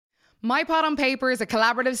My Pot on Paper is a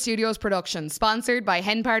collaborative studios production sponsored by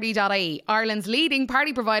henparty.ie, Ireland's leading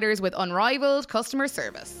party providers with unrivaled customer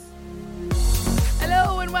service.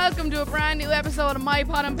 Hello and welcome to a brand new episode of My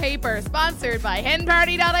Pot on Paper, sponsored by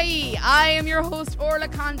henparty.ie. I am your host Orla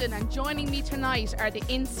Condon, and joining me tonight are the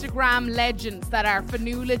Instagram legends that are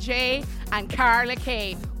Fionnuala J and Carla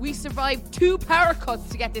K. We survived 2 power cuts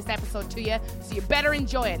to get this episode to you, so you better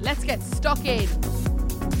enjoy it. Let's get stuck in.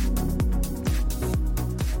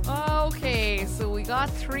 Okay, so we got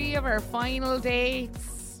 3 of our final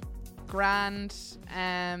dates. Grand,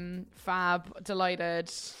 fab,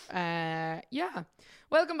 delighted. Yeah.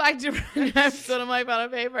 Welcome back to an episode of My Pot on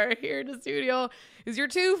Paper. Here in the studio is your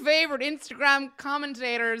 2 favourite Instagram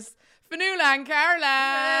commentators, Fionnuala and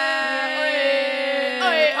Carla.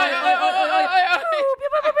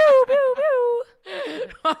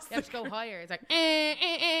 You have to go higher. It's like I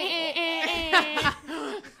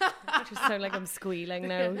just sound like I'm squealing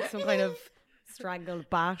now. Some kind of strangled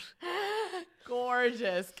bat.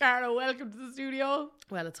 Gorgeous. Carla, welcome to the studio.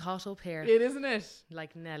 well, it's hot up here, It isn't it?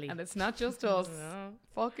 like Nelly. And it's not just us. No.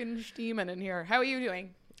 Fucking steaming in here. How are you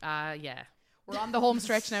doing? Yeah, We're on the home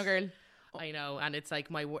stretch now, girl. I know, and it's like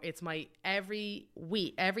it's my every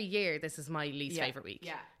year. This is my least favorite week.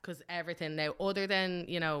 Yeah. Because everything now, other than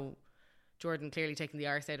Jordan clearly taking the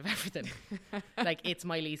arse out of everything, like it's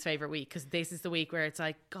my least favorite week because this is the week where it's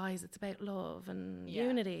like, guys, it's about love and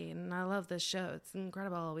unity, and I love this show. It's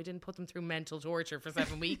incredible. We didn't put them through mental torture for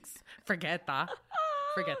 7 weeks. Forget that.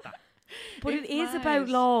 But It's it is mad. about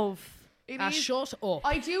love. It is. Shut up.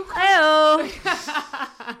 I do. Hello.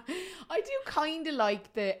 I do kind of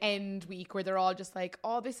like the end week where they're all just like,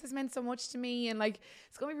 oh, this has meant so much to me, and like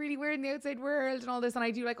it's gonna be really weird in the outside world and all this, and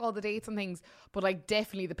I do like all the dates and things, but like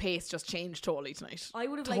definitely the pace just changed totally tonight. I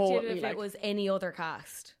would have liked it if it was any other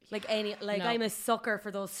cast. No. I'm a sucker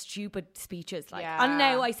for those stupid speeches. And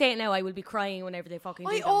now I say it now, I will be crying whenever they fucking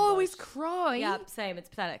do I them, always but- cry. Yeah, same. It's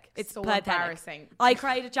pathetic. It's so pathetic. embarrassing. I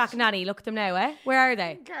cried at Jack and Annie. Look at them now, eh? Where are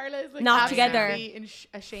they? Carla is like Not together. absolutely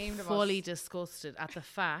ashamed of fully us. disgusted at the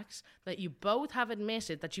fact that you both have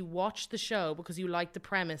admitted that you watched the show because you liked the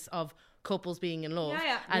premise of couples being in love and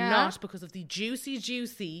Yeah. not because of the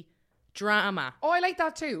juicy drama. Oh, I like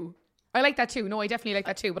that too. No, I definitely like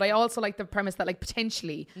that too. But I also like the premise that like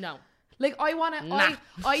potentially. No. Like I want to. Nah.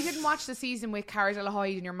 I didn't watch the season with Cara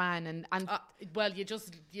Delehoy and your man, and Well, you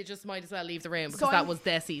just might as well leave the room because So that I'm- was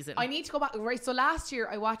their season. I need to go back. Right, so last year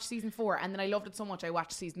I watched season 4, and then I loved it so much I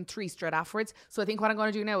watched season 3 straight afterwards. So I think what I'm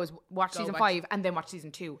going to do now is watch season back 5 and then watch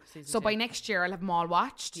season 2. So by next year I'll have them all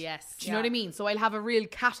watched. Yes. Do you know what I mean? So I'll have a real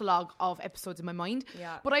catalogue of episodes in my mind.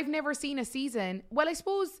 Yeah. But I've never seen a season. Well, I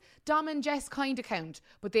suppose Dom and Jess kind of count,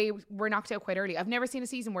 but they were knocked out quite early. I've never seen a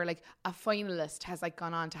season where like a finalist has like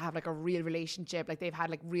gone on to have like a real relationship. Like they've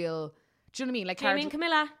had like real. Do you know what I mean? Like Jamie and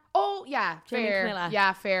Camilla. Oh yeah, Jamie and fair. Camilla.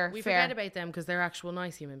 Yeah, fair. we fair. forget about them because they're actual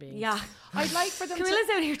nice human beings. Yeah. I'd like for them to. Camilla's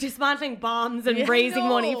out here dismantling bombs and Yeah, raising I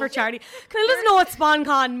money know. for charity. Camilla doesn't know what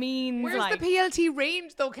SponCon means. Where's like. the PLT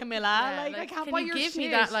range though, Camilla? Yeah, like I can't can buy you your give shit. me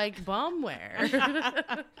that like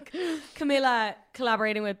bombware? Camilla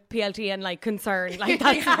collaborating with PLT and like Concern. Like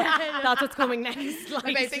that's what's coming next. Like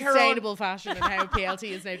Releasing her own- Sustainable fashion and how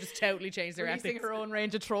PLT has now just totally changed their Releasing ethics. her own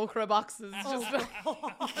range of Trocra boxes. Just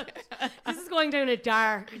this is going down a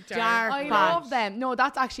dark I path. love them. No,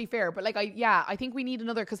 that's actually fair. But like, I think we need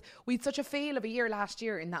another because we had such a fail of a year last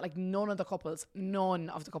year in that like none of the couples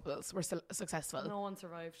were successful. No one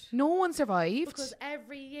survived. No one survived. Because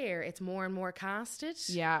every year it's more and more casted.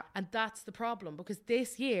 Yeah. And that's the problem because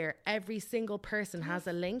this year every single person has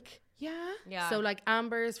a link. Yeah. So like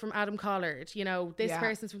Amber's from Adam Collard, this Yeah.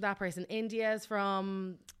 person's from that person. India's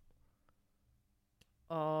from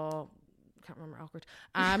can't remember, awkward.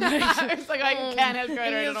 It's like I can't help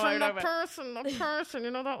crying. I don't know what from you're that talking about.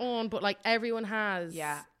 person, that one. But like everyone has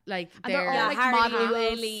like And they're their all, Yeah, like, Harry, models.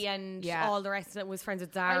 Ellie, and Yeah. all the rest of it was friends with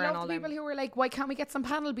I Zara and love all the them. people who were like, why can't we get some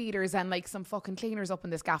panel beaters and like some fucking cleaners up in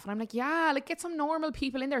this gaff? And I'm like, yeah, like get some normal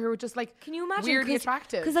people in there who are just like, Can you imagine? weirdly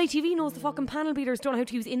attractive? Because ITV knows the fucking panel beaters don't know how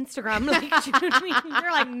to use Instagram. Like, do you know what I mean?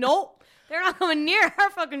 They're like, no, they're not coming near our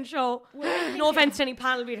fucking show. No offense to any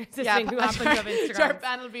panel beaters listening who happen to have Our Instagram.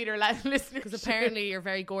 panel beater listeners. because apparently you're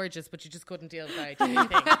very gorgeous, but you just couldn't deal with that thing.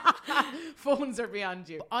 phones are beyond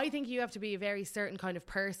you. I think you have to be a very certain kind of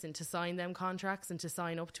person to sign them contracts and to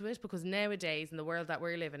sign up to it because nowadays in the world that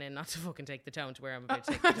we're living in, not to fucking take the tone to where I'm about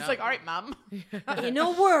to take the tone. It's like, all right, ma'am. In a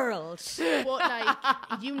world. But like,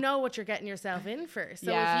 you know what you're getting yourself in for.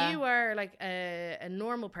 So Yeah. if you are like a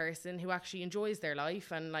normal person who actually enjoys their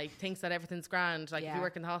life and like thinks that everything's grand, like if Yeah. you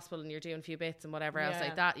work in the hospital and you're doing a few bits and whatever else Yeah.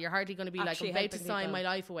 like that, you're hardly going to be Actually like, I'm about to helping sign people. my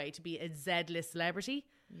life away to be a Z-list celebrity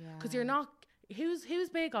because you're not. Who's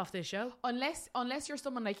big off this show? Unless you're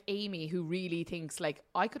someone like Amy who really thinks like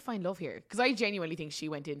I could find love here, because I genuinely think she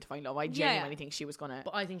went in to find love. I genuinely think she was gonna.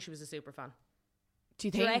 But I think she was a super fan. Do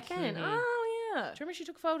you Do you think? reckon? Mm-hmm. Oh, yeah. Do you remember she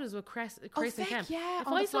took photos with Chris and feck Kem? yeah, If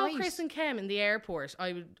on I the saw flight. Chris and Kem in the airport,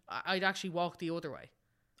 I'd actually walk the other way.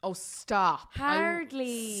 Oh, stop!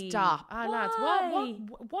 Hardly. Stop. Lads, Why?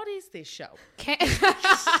 what is this show? Ken-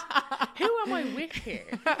 Who am I with here?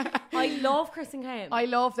 I love Chris and Kane. I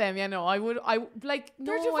love them. Yeah, no, I would. I like.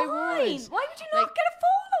 They're no, divine. I Why would. would you not Like, get a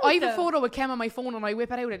photo? I with have a them? photo with Kem on my phone, and I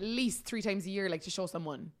whip it out at least 3 times a year, like to show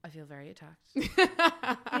someone. I feel very attacked.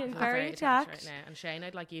 Feeling very attacked. right now. And Shane,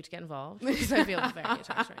 I'd like you to get involved because I feel very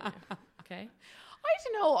attacked right now. Okay. I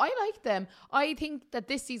don't know. I like them. I think that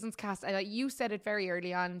this season's cast, like you said it very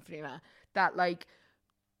early on, Fiona, that like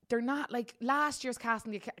they're not like last year's cast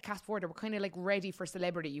and the cast before. They were kind of like ready for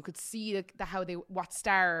celebrity. You could see what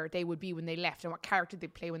star they would be when they left and what character they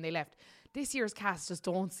play when they left. This year's cast just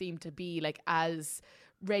don't seem to be like as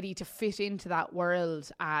ready to fit into that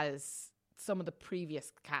world as some of the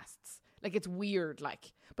previous casts. Like it's weird,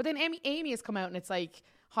 like. But then Amy has come out and it's like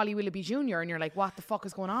Holly Willoughby Jr. and you're like, what the fuck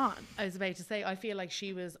is going on? I was about to say, I feel like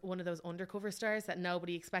she was one of those undercover stars that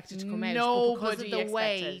nobody expected to come out. Nobody But because of the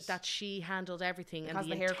way expected. that she handled everything Because and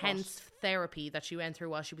the the haircut. intense therapy that she went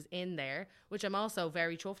through while she was in there, which I'm also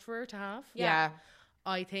very chuffed for her to have. Yeah.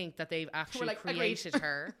 I think that they've actually like, agreed. created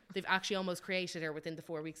her. They've actually almost created her within the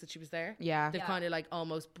 4 weeks that she was there. Yeah. They've kind of like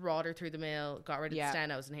almost brought her through the mill, got rid of Yeah. the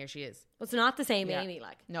stenos, and here she is. But it's not the same Yeah. Amy,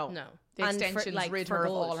 like. No. No. The And for- extensions like, rid for her of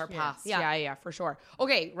good. all her Yeah. past. Yeah. Yeah, for sure.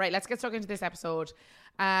 Okay, right, let's get stuck into this episode.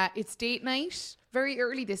 It's date night. Very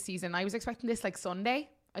early this season. I was expecting this like Sunday.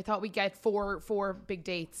 I thought we'd get four big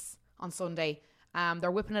dates on Sunday. They're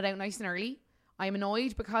whipping it out nice and early. I'm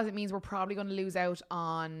annoyed because it means we're probably going to lose out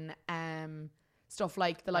on stuff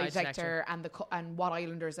like the lie detector and and what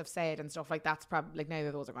Islanders have said and stuff like that's probably like neither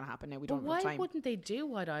of those are going to happen now. We But don't why have time. wouldn't they do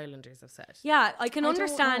what Islanders have said? Yeah, I can I don't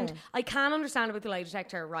understand. know. I can understand about the lie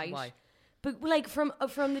detector, right? Why? But like from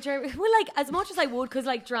the Jeremy, well, like as much as I would, because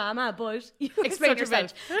like drama, but Explain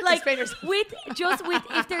yourself. Like Explain yourself. with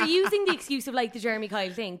if they're using the excuse of like the Jeremy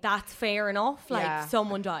Kyle thing, that's fair enough. Like Yeah.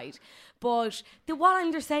 someone died. But the what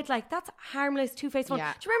Islander said, like, that's harmless, two-faced fun.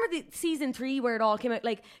 Yeah. Do you remember the season 3 where it all came out?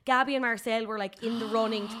 Like, Gabby and Marcel were like in the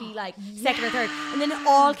running to be like second or third, and then it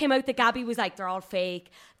all came out that Gabby was like, they're all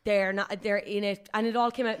fake. They're not. They're in it, and it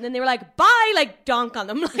all came out, and then they were like, "Bye!" Like donk on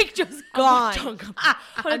them, like just gone. Put a And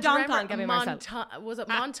do you donk on remember Gabby and Marcel. was it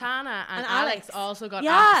Montana and Alex. Alex also got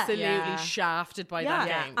Yeah. absolutely Yeah. shafted by Yeah,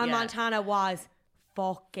 that game? and Montana was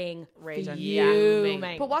fucking Raging.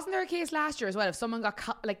 fuming. But wasn't there a case last year as well if someone got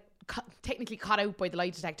technically caught out by the lie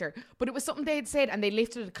detector, but it was something they had said and they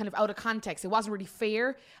lifted it kind of out of context. It wasn't really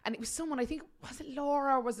fair, and it was someone, I think, was it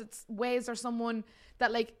Laura, or was it Wes or someone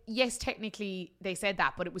that like, yes, technically they said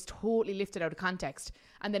that, but it was totally lifted out of context,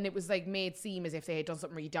 and then it was like made seem as if they had done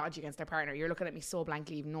something really dodgy against their partner. You're looking at me so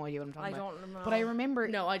blankly, you have no idea what I'm talking about. don't know. But I remember.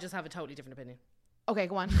 No, I just have a totally different opinion, Okay,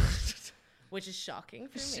 go on. which is shocking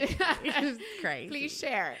for me. It's crazy. Please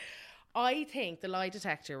share. I think the lie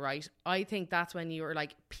detector, right? I think that's when you're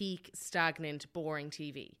like peak stagnant, boring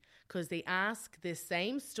TV. Because they ask the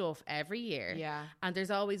same stuff every year. Yeah. And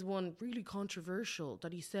there's always one really controversial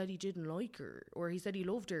that he said he didn't like her, or he said he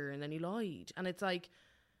loved her and then he lied. And it's like,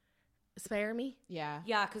 spare me. Yeah.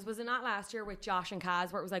 Yeah, because was it not last year with Josh and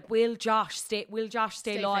Kaz where it was like, will Josh stay loyal?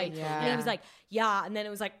 faithful. Yeah. And he was like, yeah, and then it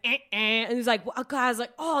was like, and he was like, Kaz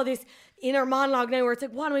like, oh, this inner monologue now where it's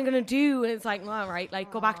like, what am I gonna do? And it's like, all right,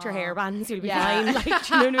 like go back to your hair bands, you'll be Yeah. fine. Like,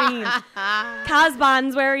 do you know what I mean? Kaz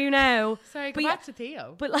bands, where are you now? Sorry, But go yeah, back to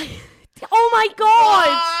Theo. But like, oh my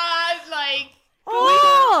god! Like,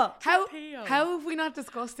 Oh, how Theo. have we not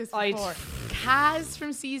discussed this before? Kaz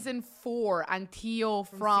from season 4 and Theo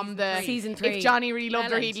from the Season 3. If Johnny really loved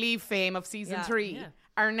her, Melon. he'd leave fame of season Yeah. 3 Yeah.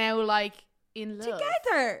 are now like in love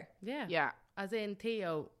together. Yeah. Yeah. As in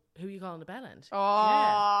Theo, who you calling the bellend.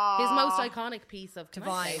 Oh, His most iconic piece of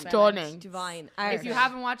Divine. stunning. Divine. If you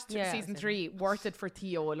haven't watched Yeah. season 3, worth it for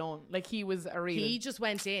Theo alone. Like, he was a real. He just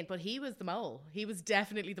went in, but he was the mole. He was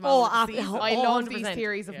definitely the mole. Oh, of the season. absolutely. I love these 100%.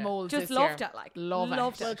 theories of Yeah. moles. Just this loved year. it, like, loved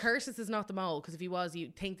loved it. Well, Curtis is not the mole because if he was,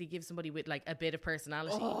 you'd think they give somebody with like a bit of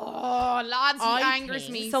personality. Oh, lads, he I angers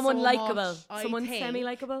think me. Someone so likable. much. I Someone think-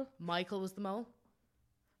 semi-likable. Michael was the mole.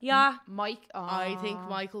 Yeah. Mike. I think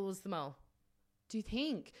Michael was the mole. Do you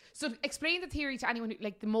think? So explain the theory to anyone who,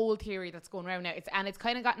 like the mole theory that's going around now. It's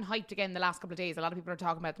kind of gotten hyped again the last couple of days. A lot of people are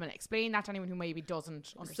talking about them. And explain that to anyone who maybe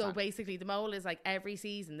doesn't understand. So basically, the mole is like every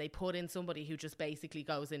season they put in somebody who just basically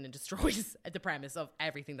goes in and destroys the premise of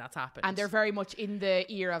everything that's happened. And they're very much in the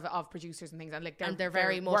ear of producers and things. And like they're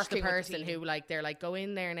very much the working with person team. who like they're like go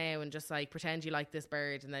in there now and just like pretend you like this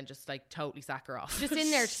bird and then just like totally sack her off. Just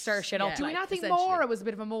in there to stir shit up. Do we like, not think essentially. Maura was a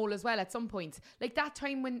bit of a mole as well at some point? Like that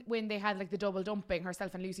time when they had like the double dumping,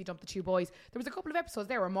 herself and Lucy dumped the two boys. There was a couple of episodes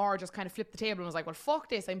there where Maura just kind of flipped the table and was like, well, fuck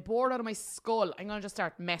this. I'm bored out of my skull. I'm going to just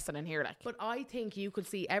start messing in here. Like, But I think you could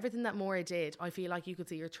see everything that Maura did. I feel like you could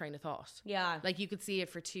see your train of thought. Yeah. Like you could see it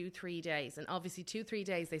for 2-3 days. And obviously 2-3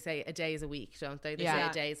 days, they say a day is a week, don't they? They Yeah. say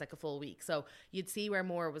a day is like a full week. So you'd see where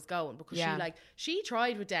Maura was going because Yeah. she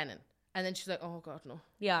tried with Denon. And then she's like, oh God, no.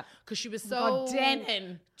 Yeah. Because she was so... God,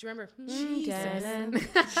 Denon. Do you remember? Denon.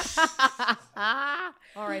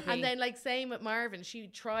 R.I.P. And then like same with Marvin. She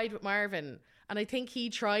tried with Marvin. And I think he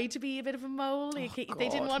tried to be a bit of a mole. Like, they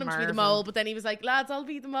didn't God, want him to be the Marvin. mole, but then he was like, lads, I'll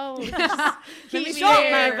be the mole. Let Keep me it short, stay.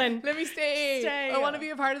 Marvin. Let me stay. Stay. I want to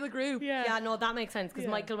be a part of the group. Yeah, no, that makes sense because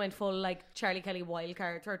Michael went full like Charlie Kelly wild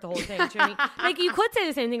card throughout the whole thing. Do you know what I mean? Like you could say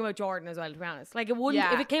the same thing about Jordan as well. To be honest, like it wouldn't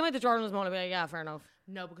Yeah. if it came out that Jordan was mole, I'd be like, yeah, fair enough.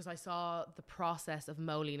 No, because I saw the process of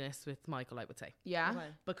moliness with Michael, I would say. Yeah. Okay.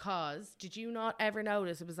 Because did you not ever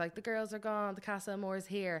notice it was like the girls are gone, the Casa Amore's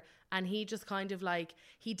here, and he just kind of like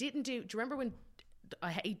he didn't do you remember when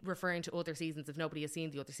I hate referring to other seasons if nobody has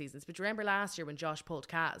seen the other seasons, but do you remember last year when Josh pulled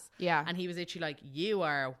Kaz? Yeah. And he was literally like, you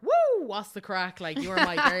are woo, what's the crack? Like you're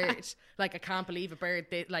my bird. Like I can't believe a bird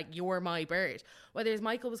like you're my bird. Whereas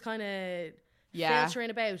Michael was kind of filtering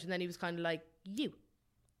about and then he was kind of like you.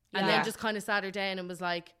 And Yeah. then just kind of sat her down and was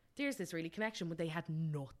like, there's this really connection, but they had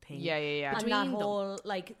nothing. Yeah. And Between that them. whole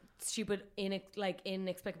like stupid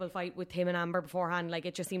inexplicable fight with him and Amber beforehand, like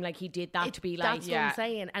it just seemed like he did that to be like That's what I'm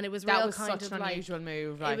saying. And it was That real was kind such of an like, unusual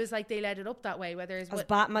move. it was like they let it up that way. Whether it's was what,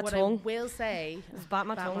 bat my what tongue. I will say, bat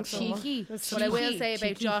my tongue so much. cheeky. what I will say about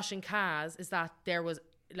Cheeky. Josh and Kaz is that there was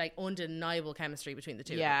like undeniable chemistry between the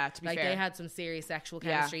two. Yeah, of them. to be like fair. they had some serious sexual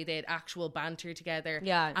Yeah. chemistry. They had actual banter together.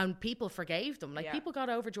 Yeah. and people forgave them. Like Yeah. people got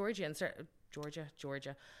over Georgia and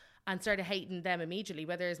Georgia, and started hating them immediately.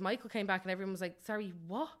 Whereas Michael came back and everyone was like, "Sorry,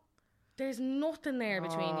 what? There's nothing there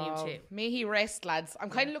between you two." May he rest, lads. I'm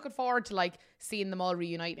kind of looking forward to like seeing them all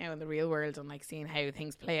reunite now in the real world and like seeing how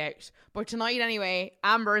things play out. But tonight, anyway,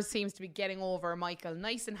 Amber seems to be getting over Michael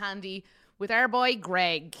nice and handy with our boy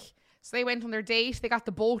Greg. So they went on their date. They got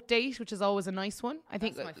the boat date, which is always a nice one. I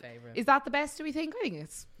think That's my favourite. Is that the best? Do we think? I think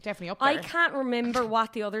it's definitely up there. I can't remember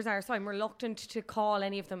what the others are, so I'm reluctant to call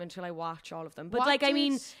any of them until I watch all of them. But What like, I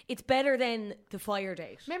mean, did- it's better than the fire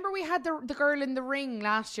date. Remember we had the girl in the ring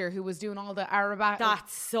last year who was doing all the Arabic.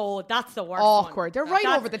 That's the worst. Awkward. one. They're right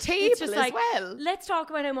That's- over the it's table just as like, well. Let's talk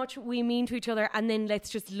about how much we mean to each other, and then let's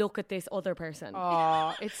just look at this other person.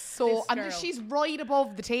 Oh, it's so This and girl. she's right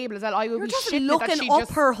above the table as well. I would You're be just shitting looking that she up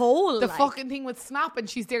just, her hole. The like. fucking thing would snap and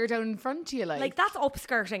she's there down in front of you, Like that's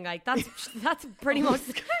upskirting. Like that's pretty much.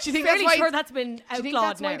 Do you think fairly that's why? sure that's been do you think outlawed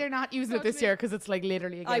that's why now. they're not using it this year? Because it's like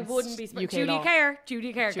literally against I wouldn't be UK Judy law. Kerr, guys.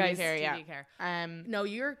 Judy Kerr, yeah. No,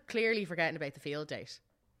 you're clearly forgetting about the field date.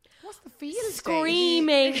 What's the field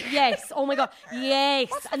Screaming, yes. Oh my god, yes.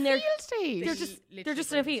 What's the and they're field stage? they're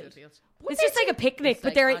just in a field. field. It's just like a picnic, It's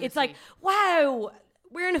but like, it's like, honestly. wow,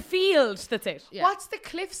 we're in a field. That's it. Yeah. What's the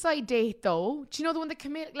cliffside date though? Do you know the one that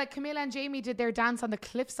Camilla and Jamie did their dance on the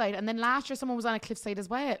cliffside, and then last year someone was on a cliffside as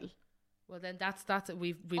well. Well, then that's it.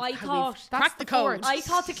 We've I thought- we've cracked the That's the code. fourth. I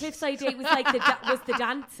thought the cliffside date was like was the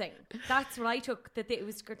dancing. That's what I took. That it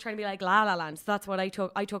was trying to be like La La Land. So that's what I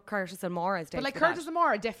took. I took Curtis and Maura's date. But like for that. Curtis and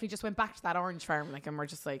Maura definitely just went back to that orange farm, like, and we're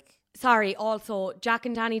just like Sorry. Also, Jack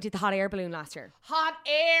and Danny did the hot air balloon last year. hot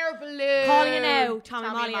air balloon. Calling it now. Tommy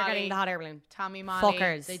and Molly are getting the hot air balloon. Tommy Molly.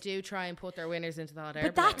 Fuckers. They do try and put their winners into the hot air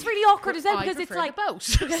But balloon. that's really awkward as well I because it's prefer like the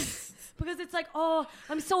boat. because it's like, oh,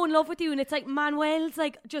 I'm so in love with you, and it's like Manuel's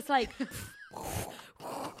like just like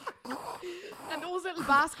And those little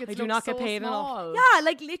baskets. I do look not get so paid small. enough. Yeah,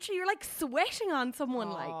 like literally, you're like sweating on someone.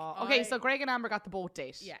 Like, Oh, okay, so Greg and Amber got the boat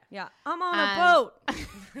date. Yeah. yeah, I'm on And- a boat.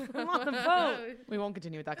 I'm on a boat. We won't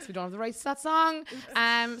continue with that because we don't have the rights to that song.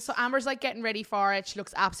 So Amber's like getting ready for it. She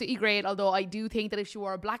looks absolutely great. Although I do think that if she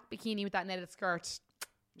wore a black bikini with that netted skirt,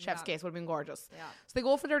 chef's kiss would have been gorgeous. Yeah. So they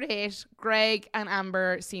go for their date. Greg and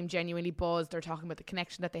Amber seem genuinely buzzed. They're talking about the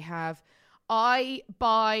connection that they have. I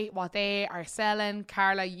buy what they are selling.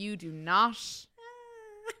 Carla, you do not.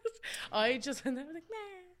 I just and I was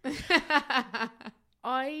like, nah.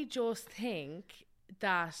 I just think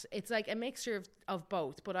that it's like a mixture of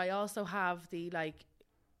both, but I also have the like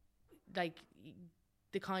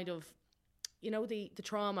the kind of you know, the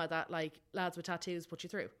trauma that like lads with tattoos put you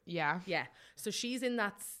through. Yeah. Yeah. So she's in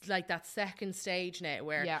that like that second stage now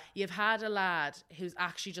where Yeah. you've had a lad who's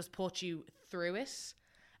actually just put you through it.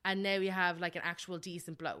 And now you have like an actual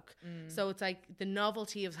decent bloke. So it's like the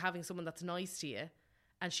novelty of having someone that's nice to you.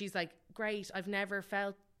 And she's like, great, I've never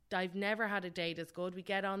had a date as good. We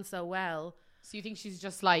get on so well. So you think she's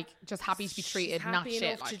just like, just happy to be treated, She's happy not shit.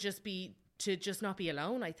 enough Like. to just not be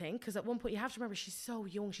alone, I think. Because at one point you have to remember she's so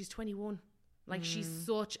young. She's 21. Like she's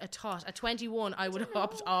such a tot. At 21, I would have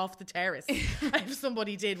hopped off the terrace. If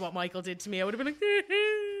somebody did what Michael did to me, I would have been like,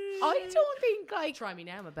 I don't think like try me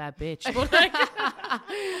now, I'm a bad bitch. But like,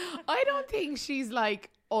 I don't think she's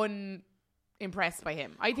like unimpressed by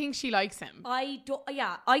him. I think she likes him. I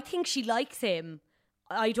think she likes him.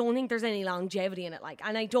 I don't think there's any longevity in it, like,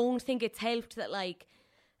 and I don't think it's helped that like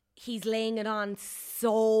he's laying it on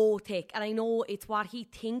so thick, and I know it's what he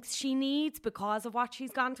thinks she needs because of what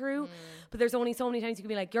she's gone through, but there's only so many times you can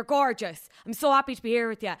be like, you're gorgeous, I'm so happy to be here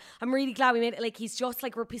with you, I'm really glad we made it. Like, he's just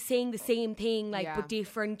like, we're saying the same thing, like, Yeah. but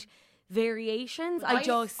different variations. I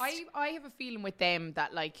have a feeling with them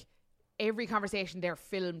that like every conversation they're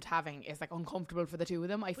filmed having is like uncomfortable for the two of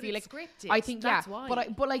them. I feel like it's scripted. I think That's yeah, why.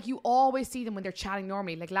 but like you always see them when they're chatting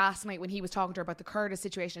normally. Like last night when he was talking to her about the Curtis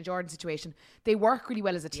situation and Jordan situation, they work really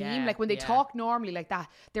well as a team. Yeah, like when they yeah. talk normally like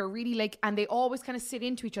that, they're really like, and they always kind of sit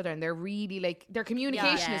into each other, and they're really like, their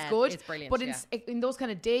communication is Yeah, good. it's brilliant, But yeah. in those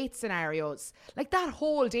kind of date scenarios, like that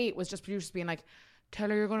whole date was just producers being like, tell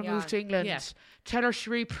her you're going to Yeah. move to England. Yeah. Tell her she's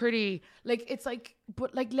really pretty. Like, it's like,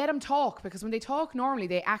 but like, let them talk, because when they talk normally,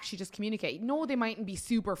 they actually just communicate. No, they mightn't be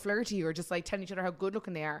super flirty or just like telling each other how good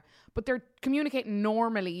looking they are, but they're communicating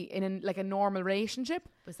normally in a normal relationship.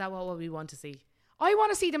 is that what we want to see? I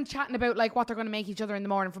want to see them chatting about like what they're going to make each other in the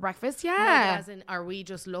morning for breakfast. No, Yeah. but as in, are we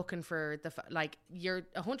just looking for like, you're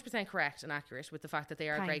 100% correct and accurate with the fact that they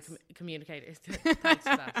are Thanks. great communicators. Thanks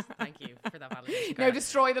for that. Thank you for that validation. Now Carla.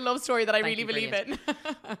 destroy the love story that I Thank really you, believe in.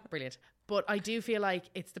 Brilliant. But I do feel like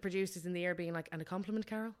it's the producers in the air being like, and a compliment,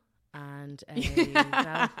 Carol, and a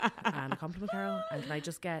Val, and a compliment, Carol, and can I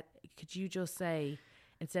just get, could you just say,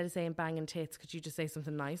 instead of saying banging tits, could you just say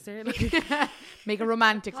something nicer? Like, Make a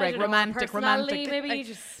romantic, I Greg. don't know, Romantic. personality, maybe like,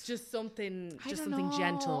 just something I don't something know.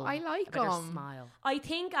 gentle. I like a better 'em. smile. I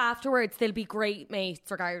think afterwards they'll be great mates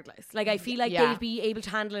regardless. Like, I feel like Yeah. they'll be able to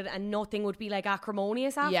handle it and nothing would be like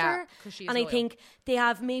acrimonious after. Yeah, 'cause she is and I loyal. think they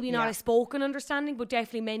have maybe not Yeah. a spoken understanding, but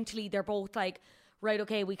definitely mentally they're both like, right,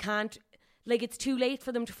 okay, we can't, like, it's too late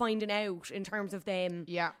for them to find it out in terms of them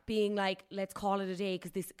Yeah. being like, let's call it a day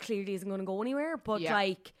because this clearly isn't going to go anywhere. But Yeah.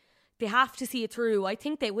 like, they have to see it through. I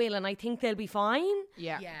think they will, and I think they'll be fine.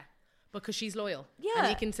 Yeah. Yeah. Because she's loyal. Yeah. And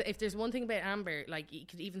you can if there's one thing about Amber, like you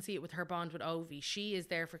could even see it with her bond with Ovi. She is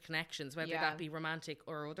there for connections, whether Yeah. that be romantic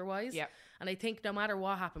or otherwise. Yeah. And I think no matter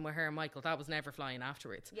what happened with her and Michael, that was never flying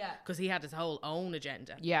afterwards. Yeah. Because he had his whole own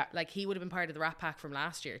agenda. Yeah. Like he would have been part of the Rat Pack from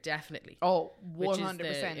last year, definitely. Oh, Which is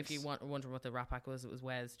 100%. if you wonder what the Rat Pack was, it was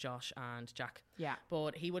Wes, Josh, and Jack. Yeah.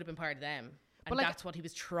 But he would have been part of them. And But, like- that's what he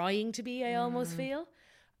was trying to be, I almost feel.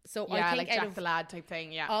 So Yeah, I think like out Jack of the Lad type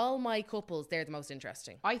thing. Yeah. all my couples, they're the most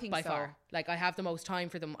interesting. I think by so. far. Like I have the most time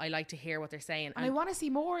for them. I like to hear what they're saying. And I want to see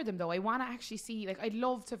more of them, though. I want to actually see, like, I'd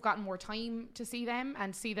love to have gotten more time to see them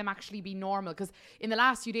and see them actually be normal. Because in the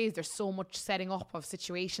last few days, there's so much setting up of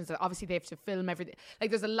situations that obviously they have to film everything. Like,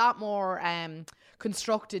 there's a lot more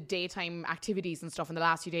constructed daytime activities and stuff in the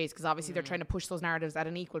last few days. Because obviously they're trying to push those narratives at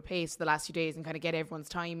an equal pace the last few days and kind of get everyone's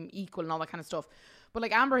time equal and all that kind of stuff. But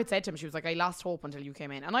like Amber had said to him, she was like, I lost hope until you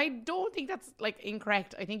came in. And I don't think that's like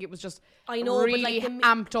incorrect. I think it was just I know, but, really like,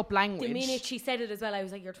 amped up language. The minute she said it as well, I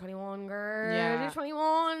was like, you're 21, girl. Yeah. You're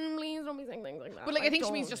 21. Please don't be saying things like that. But like, I think she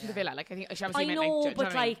don't. means just in the villa. Like, I think she obviously I meant know, like, do you but know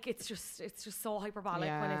what I mean? like, it's just so hyperbolic when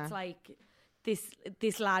Yeah. it's like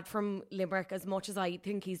this lad from Limerick. As much as I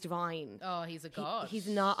think he's divine, Oh, he's a god. he's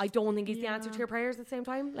not. I don't think he's the answer to your prayers at the same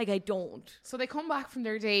time. Like, I don't. So they come back from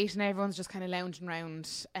their date and everyone's just kind of lounging around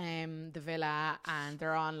the villa and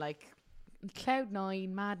they're on like cloud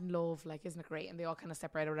nine, mad in love, like, isn't it great? And they all kind of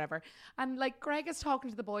separate or whatever. And like Greg is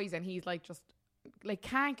talking to the boys and he's like just like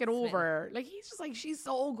can't get over, like, he's just like, she's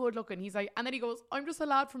so good looking. He's like, and then he goes, I'm just a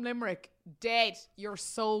lad from Limerick. Dead. You're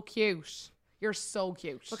so cute. You're so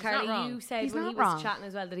cute. But not Carly, wrong. you said He's when he not was wrong. chatting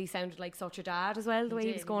as well that he sounded like such a dad as well, the way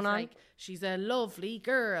he was did. going He's on. like, she's a lovely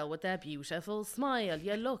girl with a beautiful smile.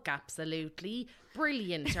 You look absolutely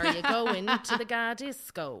brilliant. Are you going to the ga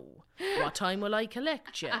disco? What time will I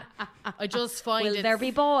collect you? I just find Will it. there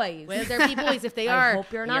be boys? Will there be boys? If they I are,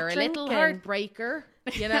 hope you're not a little drinking. heartbreaker.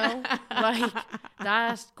 You know, like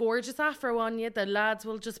that gorgeous afro on you. The lads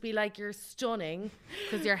will just be like, "You're stunning,"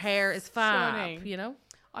 because your hair is fab. Stunning. You know.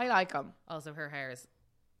 I like him. Also, her hair is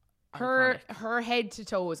her head to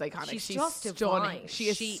toe is iconic. She's She's just stunning. divine. She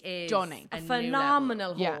is stunning. a new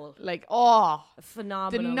Phenomenal Yeah, hole. like A the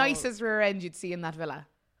phenomenal hole. nicest rear end you'd see in that villa.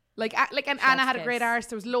 And Anna had a great kiss. arse.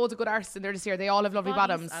 There was loads of good arses in there this year. They all have lovely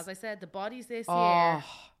bottoms. As I said, the bodies this Oh, year,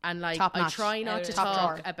 and like top I notch. try not to Top talk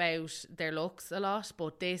drawer. about their looks a lot,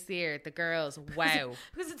 but this year the girls, wow.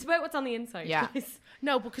 Because it's about what's on the inside. Yeah. guys.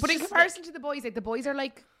 No, because But in just comparison to the boys, like the boys are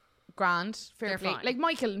like grand, fair They're play. fine. Like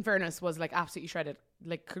Michael, in fairness, was like absolutely shredded.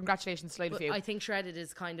 Like congratulations, slide a But few. I think shredded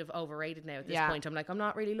is kind of overrated now at this Yeah. point. I'm like, I'm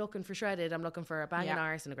not really looking for shredded. I'm looking for a banging Yeah.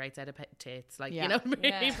 arse and a great set of tits. Like, Yeah. you know what I mean?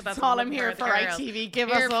 Yeah. But That's what all I'm looking here at for, the girls. ITV. Give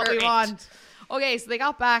Here us what for we it. want. Okay, so they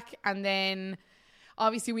got back, and then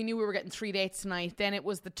obviously we knew we were getting 3 dates tonight. Then it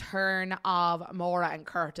was the turn of Maura and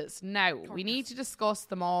Curtis. Now, we need to discuss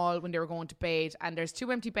them all when they were going to bed, and there's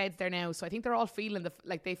 2 empty beds there now, so I think they're all feeling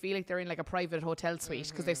like they feel like they're in like a private hotel suite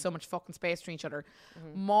because they have so much fucking space between each other.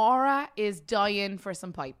 Maura is dying for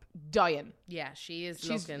some pipe. Dying. Yeah, she is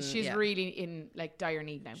She's looking. yeah. really in like dire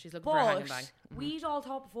need now. She's looking for a hanging But bang. we'd all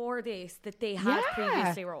thought before this that they had Yeah.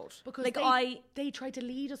 previously wrote. Because Like they tried to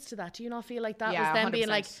lead us to that. Do you not feel like that Yeah, was them being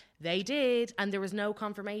like, 100%. they did, and there was no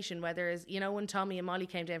confirmation whether, it's, you know, when Tommy and Molly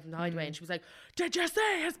came down from the hideaway and she was like, did you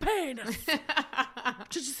see his penis?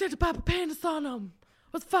 Did you see the papa penis on him?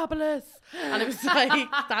 It was fabulous. And it was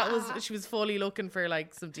like, she was fully looking for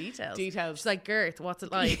like some details. Details. She's like, Girth, what's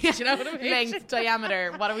it like? Do you know what I mean? Length,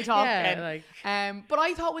 diameter, what are we talking? Yeah, like- But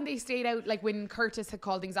I thought when they stayed out, like when Curtis had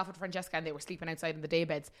called things off with Francesca and they were sleeping outside in the day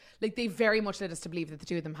beds, like they very much led us to believe that the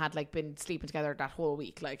two of them had like been sleeping together that whole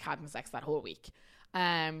week, like having sex that whole week.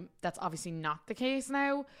 That's obviously not the case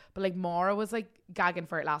now, but like Maura was like gagging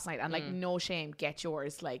for it last night, and like no shame, get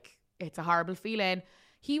yours. Like it's a horrible feeling.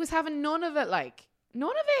 He was having none of it, like none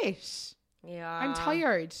of it. Yeah. I'm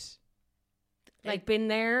tired. Like been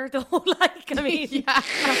there though. Like I mean, Yeah.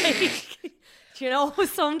 like, do you know,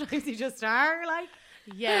 sometimes you just are like.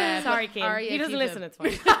 Yeah. Sorry, but Kim. Arya, He doesn't keep listen. it- It's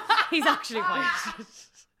fine. He's actually fine.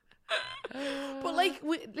 But like,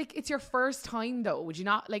 it's your first time though. Would you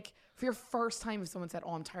not like for your first time if someone said,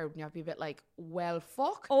 "Oh, I'm tired," wouldn't you have to be a bit like, "Well,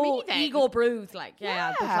 fuck Oh, me then." ego bruised. Like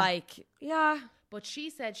yeah, but Yeah. like yeah. But she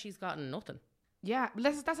said she's gotten nothing. Yeah, but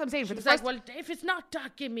that's what I'm saying. For She the was first, like, well, if it's not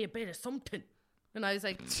that, give me a bit of something. And I was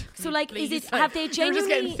like, So like, is please, it? like, Have they you're just getting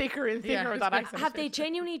genuinely? thicker and thicker Yeah. with that accent. Have they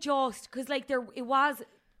genuinely just? Because like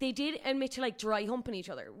they did admit to like dry humping each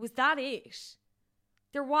other. Was that it?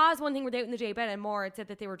 There was one thing where they were out in the day bed and Maura had said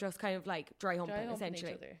that they were just kind of like dry humping, dry humping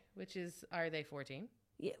essentially. each other, which is, are they 14?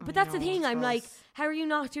 Yeah, but that's the know, thing. it's I'm like, gross. how are you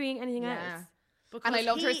not doing anything Yeah. else? Because And I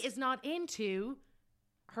loved he her is not into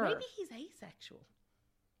Her, Maybe he's asexual.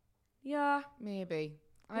 Yeah. maybe.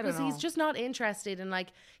 I don't Because know. he's just not interested in like,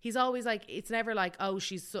 he's always like, it's never like, oh,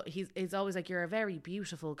 he's always like, you're a very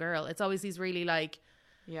beautiful girl. It's always these really like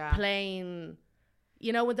yeah. plain,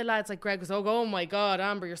 you know, when the lads like Greg was, oh my God,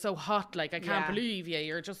 Amber, you're so hot. Like, I can't Yeah. believe you.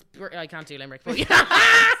 You're just, I can't do Limerick, but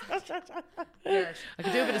I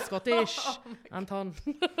can do a bit of Scottish. Anton.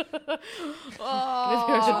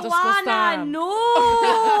 Oh, Joanna,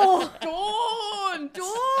 no.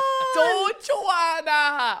 don't,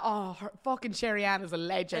 Joanna. Oh, her fucking Sherry Ann is a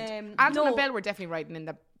legend. Anton no. and Belle were definitely writing in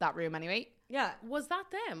that room anyway. Yeah. Was that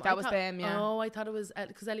them? That was them, yeah. Oh, I thought it was,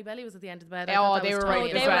 because Ellie Belly was at the end of the bed. I Oh, thought that they was were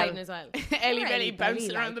Tony. writing They as were well. writing as well. Ellie Poor Belly Ellie bouncing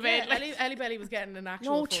Belly, around the like, bed. Yeah, Ellie Belly was getting an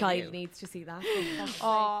actual No full child view. needs to see that.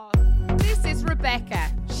 Oh. This is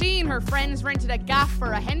Rebecca. She and her friends rented a gaff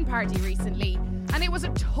for a hen party recently, and it was a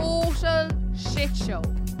total shit show.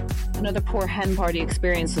 Another poor hen party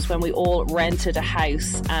experience was when we all rented a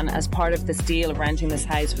house, and as part of this deal of renting this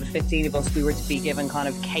house for the 15 of us, we were to be given kind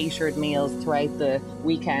of catered meals throughout the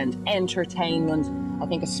weekend, entertainment. I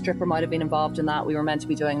think a stripper might have been involved in that. We were meant to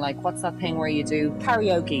be doing like, what's that thing where you do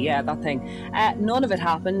karaoke? Yeah, that thing. None of it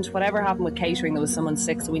happened. Whatever happened with catering, there was someone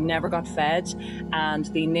sick, so we never got fed. And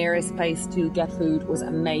the nearest place to get food was a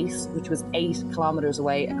Mace, which was 8 kilometres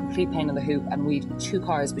away, a complete pain in the hoop, and we'd 2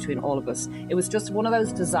 cars between all of us. It was just one of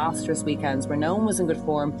those disastrous weekends where no one was in good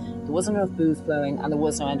form, there wasn't enough booze flowing, and there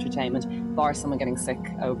was no entertainment, bar someone getting sick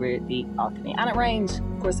over the balcony. And it rained.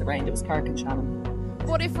 Of course it rained. It was Carrick and Shannon.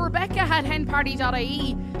 But if Rebecca had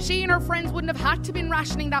henparty.ie, she and her friends wouldn't have had to been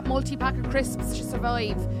rationing that multi-pack of crisps to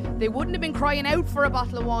survive. They wouldn't have been crying out for a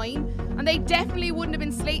bottle of wine, and they definitely wouldn't have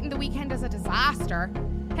been slating the weekend as a disaster.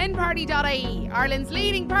 Henparty.ie, Ireland's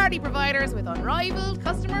leading party providers with unrivaled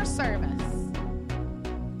customer service.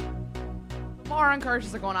 Maura and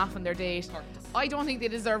Curtis are going off on their date. I don't think they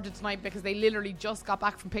deserved it tonight because they literally just got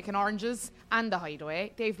back from picking oranges and the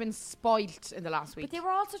hideaway. They've been spoilt in the last week. But they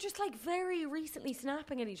were also just like very recently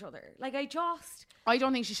snapping at each other. Like I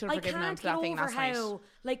don't think she should have I forgiven them can't for get that thing over last night. how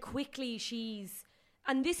like quickly she's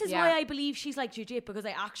And this is why I believe she's like legit, because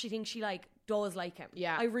I actually think she like does like him.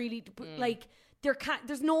 Yeah. I really like.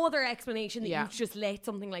 There's no other explanation that you just let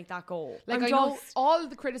something like that go. Like, I know all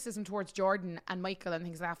the criticism towards Jordan and Michael and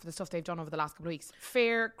things like that for the stuff they've done over the last couple of weeks.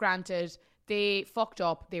 Fair, granted, they fucked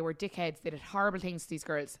up. They were dickheads. They did horrible things to these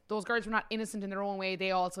girls. Those girls were not innocent in their own way. They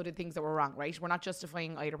also did things that were wrong, right? We're not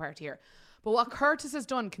justifying either party here. But what Curtis has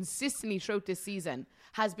done consistently throughout this season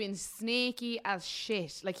has been snaky as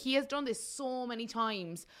shit. Like, he has done this so many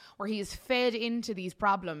times where he has fed into these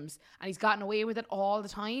problems and he's gotten away with it all the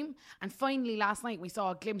time. And finally, last night, we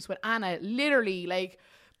saw a glimpse with Anna literally, like,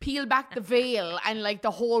 peel back the veil and, like, the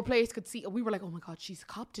whole place could see. We were like, oh my God, she's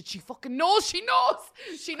copped it. She fucking knows. She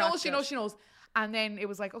knows. And then it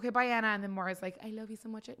was like, okay, bye, Anna. And then Maura's like, I love you so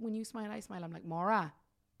much. When you smile, I smile. I'm like, Maura,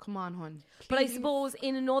 come on, hon. But I suppose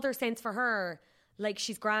in another sense for her, like,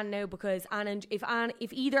 she's grand now because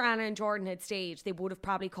if either Anna and Jordan had stayed, they would have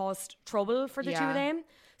probably caused trouble for the two of them.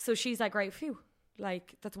 So she's like, right, phew.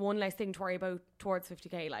 Like, that's one less thing to worry about towards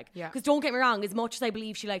 50k. Like, because don't get me wrong, as much as I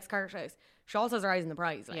believe she likes Curtis, she also has her eyes on the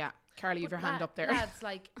prize. Like. Yeah, Carly, you have your hand up there. Lads,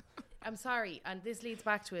 like, I'm sorry, and this leads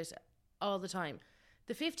back to it all the time.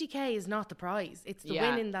 The 50k is not the prize. It's the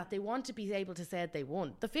winning that they want to be able to say they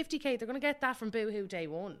won. The 50k, they're going to get that from Boohoo day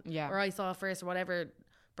one. Yeah. Or I Saw First or whatever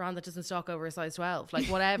brand that doesn't stock over a size 12. Like,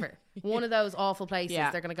 whatever. One of those awful places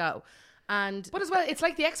they're going to go. But as well, it's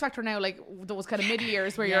like the X Factor now, like those kind of mid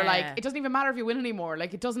years where you're like, it doesn't even matter if you win anymore.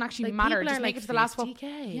 Like, it doesn't actually matter. Just make it to the last one.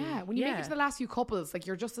 Yeah, when you make it to the last few couples, like,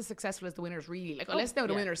 you're just as successful as the winners, really. Like, unless now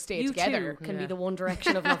the winners stay together, can be the One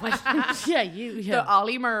Direction of Love Island. The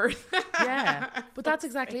Ollie Murph. But that's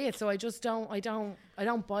exactly it. So I just don't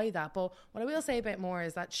buy that. But what I will say a bit more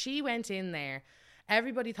is that she went in there.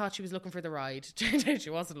 Everybody thought she was looking for the ride. Turned out she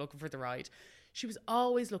wasn't looking for the ride. She was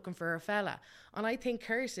always looking for a fella, and I think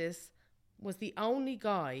Curtis was the only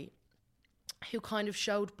guy who kind of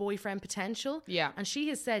showed boyfriend potential. Yeah. And she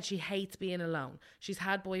has said she hates being alone. She's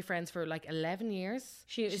had boyfriends for like 11 years.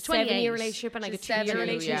 She's 7-year relationship and like a 2-year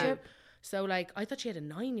relationship. So like, I thought she had a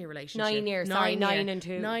 9-year relationship. 9 years, sorry, 9 and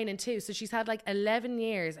 2. 9 and 2. So she's had like 11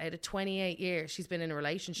 years out of 28 years she's been in a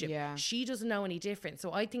relationship. Yeah. She doesn't know any different.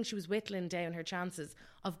 So I think she was whittling down her chances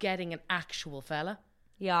of getting an actual fella.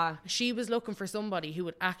 Yeah. She was looking for somebody who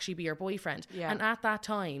would actually be her boyfriend. Yeah. And at that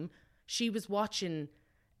time, she was watching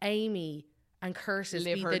Amy and Curtis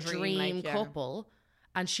be the dream couple,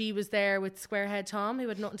 and she was there with Squarehead Tom, who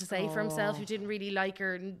had nothing to say for himself, who didn't really like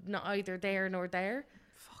her, not either there nor there.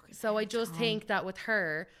 So I just think that with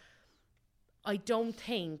her, I don't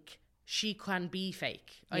think she can be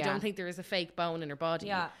fake. I don't think there is a fake bone in her body.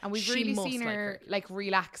 Yeah, and we've really seen her like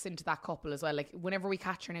relax into that couple as well. Like, whenever we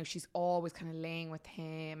catch her now, she's always kind of laying with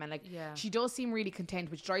him, and like she does seem really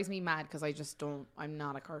content, which drives me mad because I'm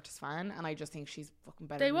not a Curtis fan, and I just think she's fucking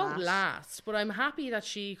better. They won't last, but I'm happy that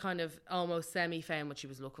she kind of almost semi found what she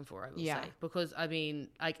was looking for. I will say, because I mean,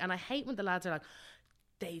 like, and I hate when the lads are like,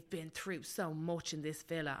 they've been through so much in this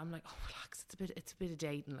villa. I'm like, oh, relax. It's a bit of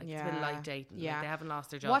dating. Like, it's a bit of light dating. Yeah. Like, they haven't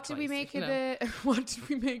lost their job. What did we make of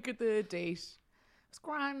the date? It was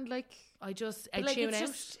grand. Like, I tune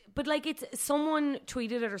out. But like, it's someone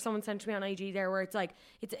tweeted it or someone sent it to me on IG there where it's like,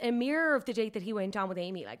 it's a mirror of the date that he went on with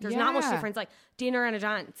Amy. Like, there's not much difference. Like, dinner and a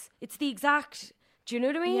dance. It's the exact. Do you know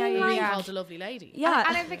what I mean? Yeah, being called a lovely lady. Yeah,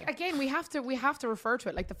 and I think again we have to refer to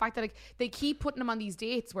it, like the fact that like they keep putting him on these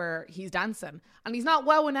dates where he's dancing and he's not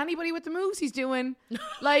wowing anybody with the moves he's doing.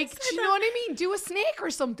 Like, do you know what I mean? Do a snake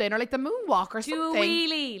or something, or like the moonwalk or something. Do a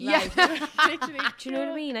wheelie, like, literally. Do you know what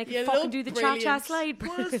I mean? I can fucking do the cha-cha slide.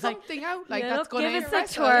 Pull something out, like, that's going to give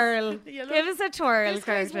us a twirl. Give us a twirl. This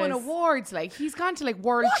guy's won awards. Like, he's gone to like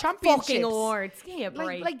world championships, fucking awards. Give me a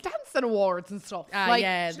break. Like dancing awards and stuff. Like,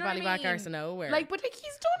 the Ballyback Arsenal. Like, but like,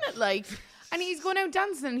 he's done it. Like, and he's going out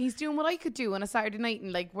dancing and he's doing what I could do on a Saturday night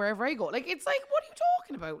and like wherever I go. Like, it's like, what are you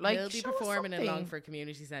talking about? Like, he'll be performing in Longford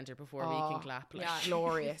Community Centre before we can clap. Like. Yeah,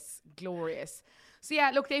 glorious. So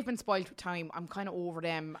yeah, look, they've been spoiled with time. I'm kind of over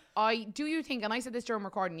them. Do you think, and I said this during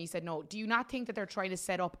recording, you said no, do you not think that they're trying to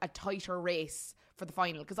set up a tighter race for the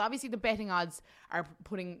final? Because obviously the betting odds are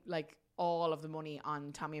putting like all of the money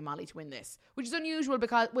on Tommy and Molly to win this, which is unusual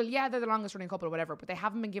because, well, yeah, they're the longest running couple or whatever, but they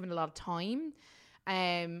haven't been given a lot of time.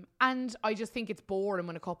 And I just think it's boring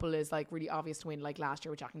when a couple is like really obvious to win, like last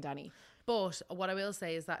year with Jack and Danny. But what I will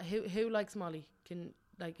say is that who likes Molly?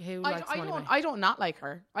 I don't not like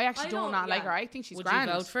her. I actually don't like her. I think she's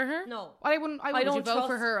grand. Would you vote for her? No, I wouldn't. Would you vote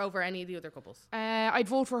for her over any of the other couples? I'd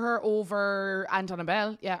vote for her over Anton and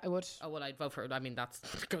Belle. Yeah, I would. Oh well, I'd vote for her. I mean, that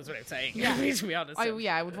goes without saying. Yeah, to be honest.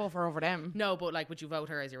 I would vote for her over them. No, but like, would you vote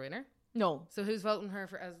her as your winner? No. So who's voting her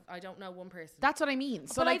for? As I don't know one person. That's what I mean.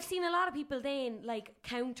 So But like, I've seen a lot of people then like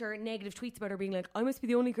counter negative tweets about her being like, I must be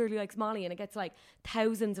the only girl who likes Molly, and it gets like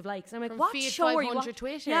thousands of likes. And I'm like, From what Fiat show are you 500 watching?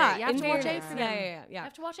 Twitter. Yeah, You have in to watch fairness. out for Yeah, them. yeah, yeah. You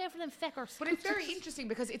have to watch out for them feckers. but it's very interesting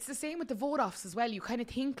because it's the same with the vote offs as well. You kind of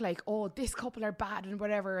think like, oh, this couple are bad and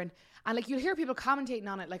whatever, and like you'll hear people commentating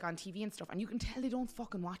on it like on TV and stuff, and you can tell they don't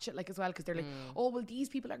fucking watch it like as well, because they're like, oh well, these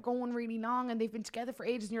people are going really long and they've been together for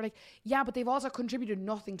ages, and you're like, yeah, but they've also contributed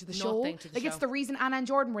nothing to the show. Nothing to the Like it's show. the reason Anna and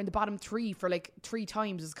Jordan were in the bottom 3 for like 3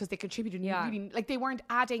 times is because they contributed really, like they weren't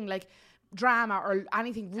adding like drama or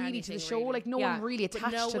anything really to the Anything show. really. Like no Yeah. one really But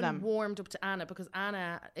attached no to one them. warmed up to Anna, because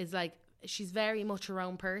Anna is like, she's very much her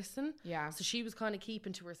own person. Yeah. So she was kind of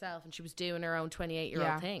keeping to herself, and she was doing her own 28-year-old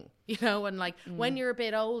Yeah. thing, you know. And like when you're a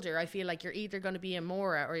bit older, I feel like you're either going to be a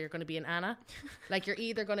Maura or you're going to be an Anna. Like you're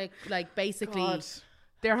either going to like basically God.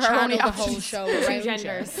 They're her channel only the whole options. show around you.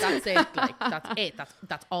 genders. That's it. Like that's it.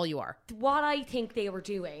 That's all you are. What I think they were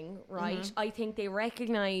doing, right? I think they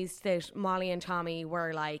recognised that Molly and Tommy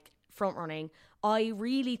were like front running. I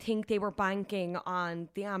really think they were banking on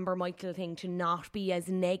the Amber Michael thing to not be as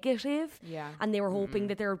negative. Yeah. And they were hoping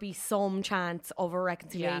that there would be some chance of a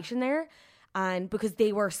reconciliation there. And because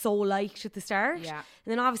they were so liked at the start. Yeah.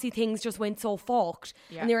 And then obviously things just went so fucked.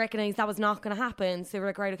 Yeah. And they recognised that was not going to happen. So they were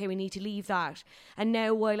like, right, okay, we need to leave that. And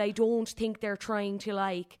now while I don't think they're trying to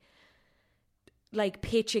like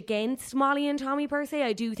pitch against Molly and Tommy per se,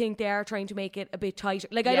 I do think they are trying to make it a bit tighter.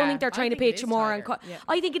 Like I don't Yeah, think they're I trying to think it pitch is more on. tighter.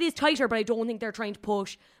 I think it is tighter, but I don't think they're trying to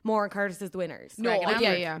push more and Curtis as the winners. No, Greg and yeah,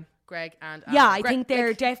 Amber. yeah. Greg and Yeah, Amber. I think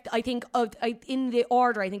they're I think in the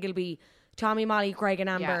order, I think it'll be Tommy, Molly, Greg, and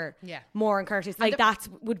Amber. Yeah. Moore and Curtis. Like that's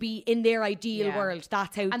would be in their ideal Yeah. world.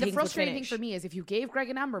 That's how And things the frustrating would thing finish. for me is if you gave Greg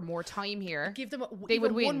and Amber more time here, Give them they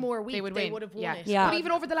would even win. one more week. They would They win. would have won yeah. it. Yeah. But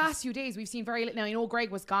even over the last few days, we've seen very little. Now I know Greg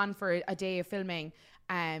was gone for a day of filming,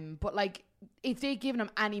 but like if they'd given him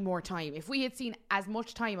any more time, if we had seen as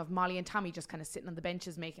much time of Molly and Tommy just kind of sitting on the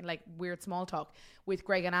benches making like weird small talk with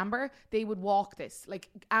Greg and Amber, they would walk this. Like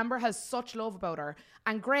Amber has such love about her,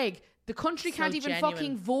 and Greg, the country So can't even genuine.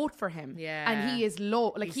 fucking vote for him. Yeah. And he is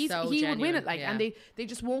low. Like He's so he would win it. genuine, Like, yeah. and they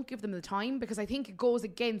just won't give them the time because I think it goes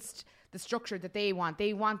against the structure that they want.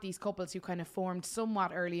 They want these couples who kind of formed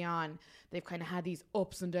somewhat early on. They've kind of had these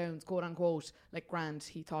ups and downs, quote unquote. Like Grant,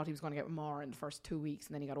 he thought he was going to get more in the first 2 weeks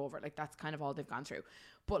and then he got over it. Like that's kind of all they've gone through.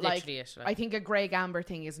 But Literally like, it, like. I think a Greg Amber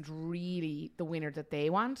thing isn't really the winner that they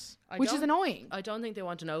want, which is don't- annoying. I don't think they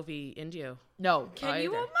want an Ovi Indio. No. Can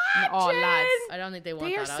you either. imagine? Oh, lads. I don't think they want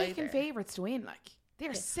They are that second either. favourites to win. Like, they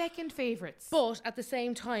are second favourites. But at the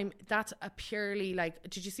same time, that's a purely like.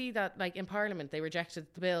 Did you see that? Like in Parliament, they rejected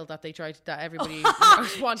the bill that they tried that everybody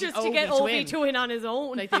wanted Just to get Ovi Ovi to win on his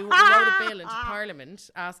own. Like they wrote a bill into Parliament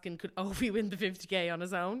asking could Ovi win the 50k on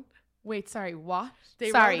his own. Wait, sorry, what? They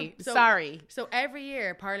Sorry, wrote a- so- sorry. So every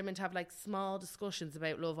year, Parliament have like small discussions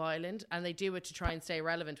about Love Island, and they do it to try and stay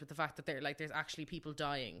relevant with the fact that they're like, there's actually people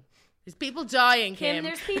dying. There's people dying, Kim. Kim,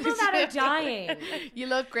 there's people that are dying. You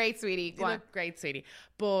look great, sweetie. Go You on. look great, sweetie.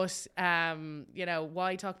 But you know,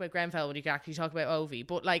 why talk about Grenfell when you can actually talk about Ovi?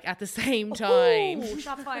 But like at the same time, Ooh,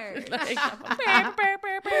 shot fired. like,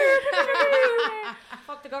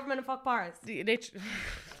 Fuck the government and fuck bars.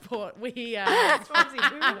 but we Sorry,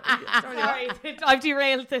 I've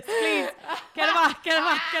derailed this. Please get it back. Get it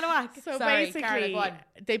back. Get it back. So Sorry, basically, Carla, go on.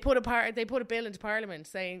 they put a bill into Parliament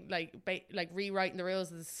saying like rewriting the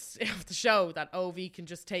rules of of the show that Ovi can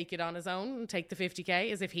just take it on his own and take the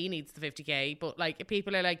 50k as if he needs the 50k. But like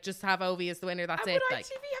people are like, just have Ovi as the winner. That's And it. would Like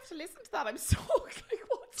ITV have to listen to that? I'm so like,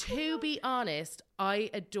 what's to be honest, I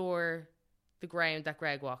adore the ground that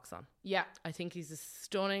Greg walks on. Yeah, I think he's a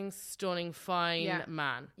stunning, fine Yeah.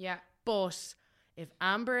 man. yeah. But if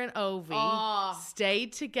Amber and Ovi Oh,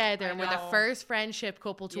 stayed together and were the know. first friendship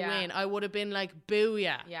couple to Yeah. win, I would have been like,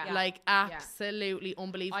 booyah. Yeah. Like, absolutely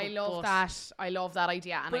unbelievable. I love But that. I love that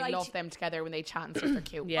idea, and But I I love t- them together when they chat and stuff. They're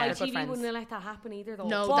cute. Yeah. They're good ITV friends. wouldn't have let that happen either, though.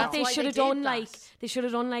 No, but that's they why should they have did done that. like they should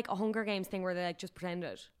have done like a Hunger Games thing where they like just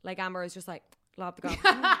pretended. Like Amber is just like, love the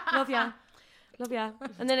god, love ya,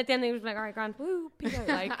 and then at the end they was like, all right, Grant, woo, peace out.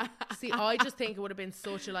 Like, See, I just think it would have been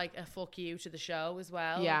such a like a fuck you to the show as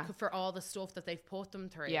well. Yeah. For all the stuff that they've put them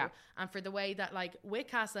through. Yeah. And for the way that like with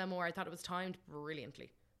Casa Amor, I thought it was timed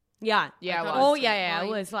brilliantly. yeah, Yeah, I it thought was. oh yeah, it timed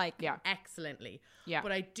was like, Yeah. excellently. Yeah.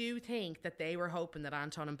 But I do think that they were hoping that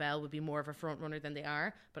Anton and Belle would be more of a front runner than they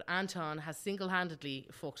are. But Anton has single-handedly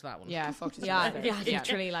fucked that one. Yeah, fucked his Yeah, shit. yeah,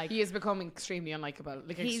 literally, like- he has become extremely unlikable.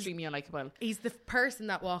 Like He's- extremely unlikable. He's the person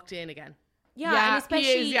that walked in again. Yeah, and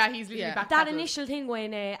especially he is. He's literally back. that initial thing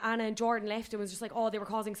when Anna and Jordan left, it was just like, oh, they were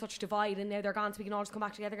causing such divide, and now they're gone, so we can all just come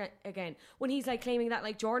back together again. When he's like claiming that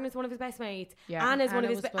like Jordan is one of his best mates, Anna's one of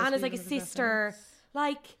his, Anna's like a sister,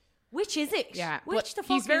 like. Which is it? Yeah, which the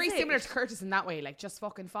fuck he's very is similar it? to Curtis in that way, like just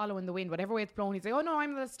fucking following the wind, whatever way it's blown. He's like, oh no,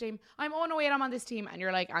 I'm on this team. Oh no, wait, I'm on this team, and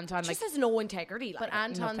you're like Anton, Just like has no integrity. Like, But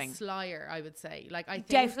Anton's nothing. slyer, I would say. Like, I think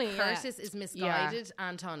Definitely, Curtis is misguided.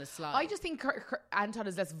 Anton is sly. I just think Anton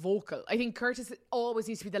is less vocal. I think Curtis always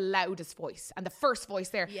used to be the loudest voice and the first voice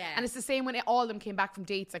there. Yeah. And it's the same when all of them came back from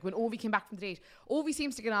dates. Like when Ovi came back from the date, Ovi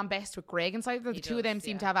seems to get on best with Greg inside. The two of them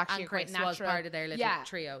seem to have actually And a great Chris natural. was part of their little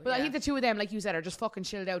trio. But I think the two of them, like you said, are just fucking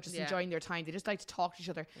chilled out, just Yeah. enjoying their time. They just like to talk to each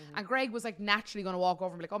other. And Greg was like naturally going to walk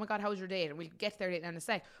over and be like, oh my God, how was your date? And we'll get to their date in a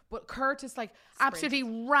sec. But Curtis like absolutely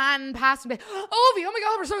ran past him like, Ovi, oh my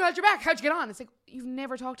God, we're so glad you're back. How'd you get on? It's like, you've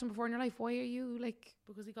never talked to him before in your life. Why are you like...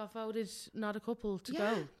 Because he got voted not a couple to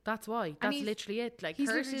Yeah. go. That's why. That's literally it. Like He's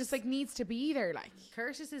Curtis literally just like needs to be there, like.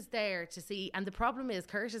 Curtis is there to see, and the problem is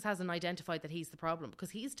Curtis hasn't identified that he's the problem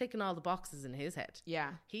because he's ticking all the boxes in his head.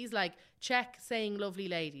 Yeah. He's like, check saying lovely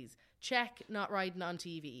ladies, check not riding on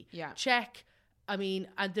TV, Yeah. check. I mean,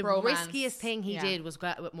 and the Bromance. riskiest thing he Yeah. did was go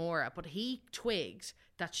out with Maura, but he twigged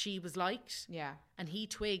that she was liked. Yeah. And he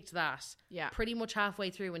twigged that Yeah. pretty much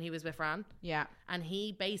halfway through when he was with Fran. Yeah. And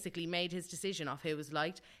he basically made his decision off who was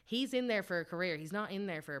liked. He's in there for a career. He's not in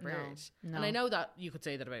there for a bird. no. And I know that you could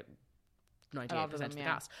say that about 98% them, of the yeah.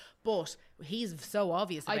 cast. But he's so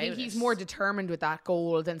obvious about I think he's it. more determined with that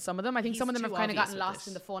goal than some of them. I think He's some of them have too kind of obvious gotten with lost it.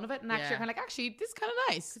 in the fun of it and actually Yeah. are kind of like, actually, this is kind of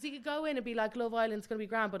nice. Because he could go in and be like, Love Island's going to be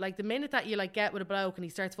grand. But like the minute that you like get with a bloke and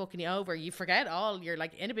he starts fucking you over, you forget all your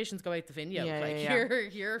like inhibitions go out the fin yoke. Yeah, like yeah, yeah.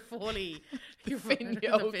 you're fully you're fin the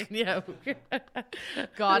yoke. fin yoke.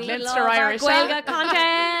 God, We Leinster love our Irish. Gaeilge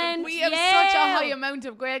content. We have Yeah. such a high amount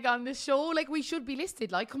of Greg on this show. Like, we should be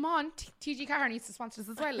listed. Like, come on. TG Car needs to sponsor us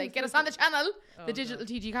as well. Like, get us on the channel. The digital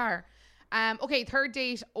TG Car. Okay, third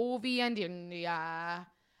date, Ovi and India.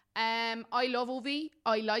 I love Ovi.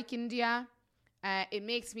 I like India. It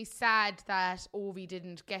makes me sad that Ovi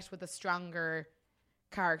didn't get with a stronger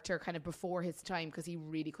character kind of before his time because he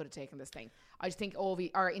really could have taken this thing. I just think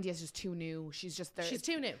India's just too new. She's just there. She's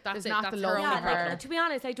too new. That's There's it. not That's the love her for only Yeah, her. problem. like, to be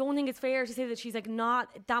honest, I don't think it's fair to say that she's like not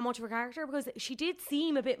that much of a character because she did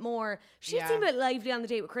seem a bit more. She did Yeah. seem a bit lively on the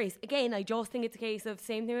date with Chris. Again, I just think it's a case of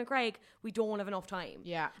same thing with Greg. We don't have enough time.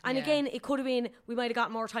 Yeah. And Yeah. again, it could have been we might have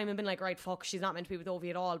got more time and been like, right, fuck, she's not meant to be with Ovi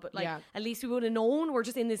at all. But like, Yeah. at least we would have known. We're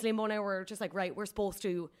just in this limbo now. We're just like, right, we're supposed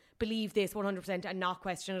to believe this 100% and not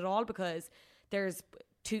question it all because there's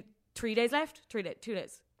 3 days left. 2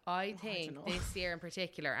 days. I think this year in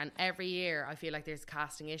particular, and every year I feel like there's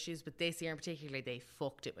casting issues, but this year in particular, they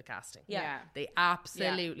fucked it with casting. Yeah. They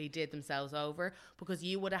absolutely did themselves over because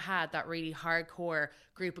you would have had that really hardcore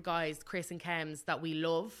group of guys, Chris and Kems, that we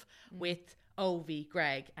love with Ovi,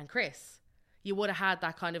 Greg, and Chris. You would have had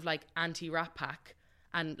that kind of like anti-rap pack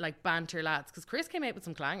and like banter lads because Chris came out with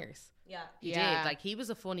some clangers. Yeah. He Yeah. did. Like, he was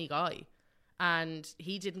a funny guy. And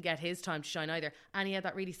he didn't get his time to shine either. And he had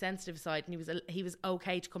that really sensitive side. And he was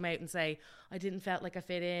okay to come out and say, I didn't felt like I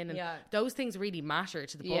fit in. And Yeah. those things really matter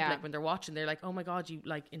to the public Yeah. when they're watching. They're like, oh my God, you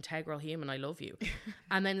like integral human. I love you.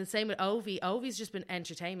 And then the same with Ovi. Ovi's just been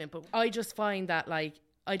entertainment. But I just find that like,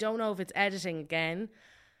 I don't know if it's editing again.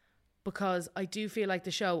 Because I do feel like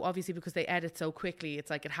the show, obviously because they edit so quickly, it's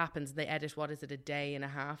like it happens. And they edit, what is it, a day and a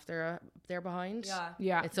half they're behind? Yeah.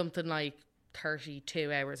 Yeah. It's something like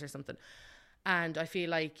 32 hours or something. And I feel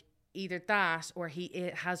like either that or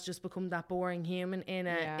it has just become that boring human in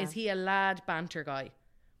a... Yeah. Is he a lad banter guy?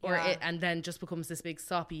 Or Yeah. and then just becomes this big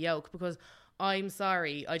soppy yoke? Because I'm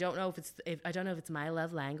sorry, I don't know if it's my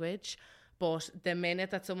love language, but the minute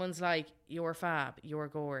that someone's like, you're fab, you're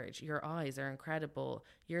gorge, your eyes are incredible,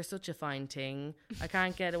 you're such a fine ting, I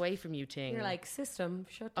can't get away from you ting. You're like, system,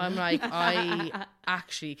 shut down. I'm like, I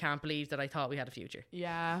actually can't believe that I thought we had a future.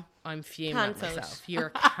 Yeah. I'm fuming Cancelled. at myself.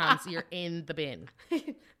 You're you're in the bin.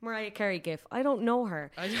 Mariah Carey gif. I don't know her.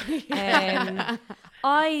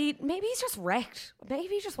 I Maybe he's just wrecked.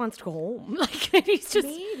 Maybe he just wants to go home. Like maybe he's just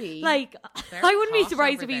Maybe. like Very I wouldn't be hot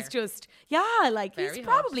surprised over if he's there. just like Very he's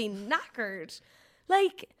hot. probably knackered.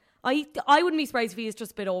 Like I wouldn't be surprised if he's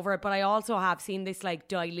just a bit over it, but I also have seen this like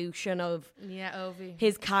dilution of yeah, Ovi.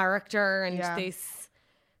 his character and Yeah. this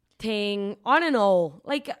thing. I don't know.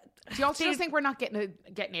 Like Do you also just think we're not getting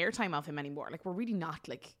airtime of him anymore? Like, we're really not,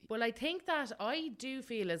 like... Well, I think that I do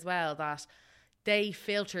feel as well that they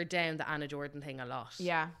filtered down the Anna Jordan thing a lot.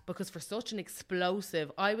 Yeah. Because for such an explosive,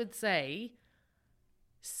 I would say,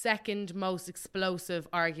 second most explosive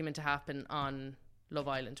argument to happen on Love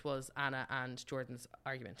Island was Anna and Jordan's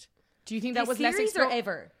argument. Do you think that this was less... series or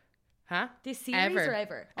ever? Huh? This series or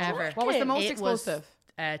ever? Ever. What was the most It explosive?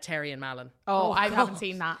 was, Terry and Malin. Oh, I haven't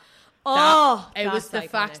seen that. It was the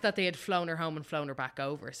fact that they had flown her home and flown her back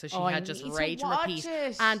over, so she had just rage and repeat.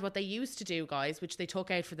 And what they used to do, guys, which they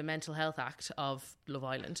took out for the Mental Health Act of Love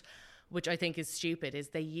Island, which I think is stupid, is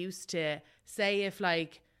they used to say if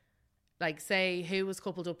like say who was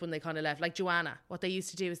coupled up when they kind of left, like Joanna. What they used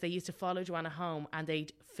to do is they used to follow Joanna home and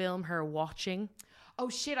they'd film her watching. Oh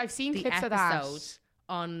shit! I've seen the clips episode of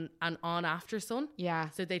that. on After Sun. Yeah.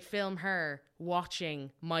 So they'd film her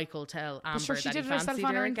watching Michael tell Amber Sure, she that did he it herself fancied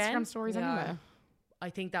on her her again. Instagram stories anyway. I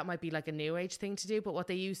think that might be like a new age thing to do, but what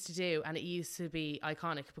they used to do, and it used to be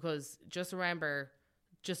iconic, because just remember,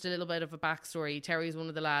 just a little bit of a backstory. Terry was one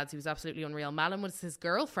of the lads. He was absolutely unreal. Malin was his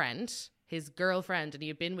girlfriend, and he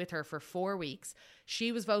had been with her for 4 weeks.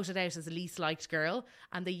 She was voted out as the least liked girl,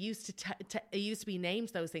 and they used to it used to be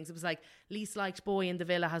named those things. It was like least liked boy in the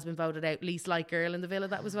villa has been voted out, least liked girl in the villa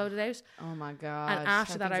that was voted out. Oh my god! And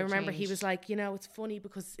after that, I remember he was like, it's funny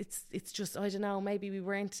because it's just, I don't know, maybe we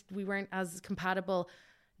weren't as compatible.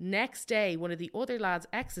 Next day, one of the other lads'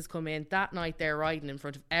 exes come in. That night, they're riding in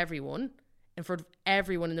front of everyone in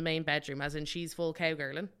the main bedroom, as in she's full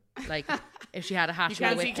cowgirling. Like, if she had a hat, you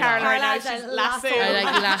can't see Carla she's lassoing.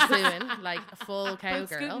 lassoing, like a full cowgirl.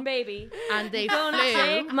 Scooting baby. And they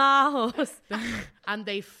take my horse. And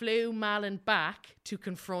they flew Malin back to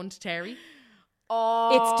confront Terry.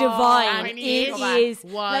 Oh, it's divine. It is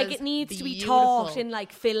like, it needs to be taught in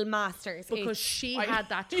like film masters, because she had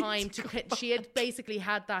that time she had basically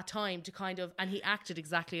had that time to kind of, and he acted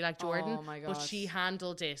exactly like Jordan. Oh my gosh. But she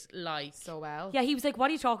handled it like so well. Yeah, he was like, "What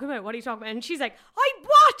are you talking about? And she's like, "I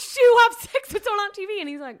watched you have sex with someone on TV," and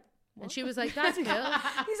he's like, what? And she was like, "That's cool."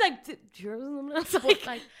 He's like,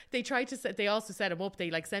 they also set him up. They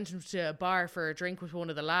like sent him to a bar for a drink with one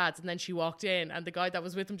of the lads, and then she walked in, and the guy that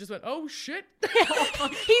was with him just went, "Oh shit!" He's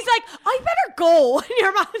like, "I better go." And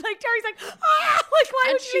your man, like Terry's like, "Ah!" Like, why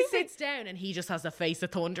and would she sits down, and he just has the face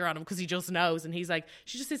of thunder on him because he just knows. And he's like,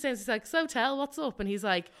 she just sits down. And she's like, "So tell, what's up?" And he's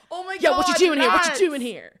like, "Oh my god, yeah, what you doing here? What you doing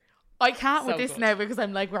here?" I can't with So this good. now, because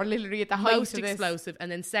I'm like, we're literally at the height Most of this explosive,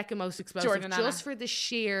 and then second most explosive, Jordan and just Anna. for the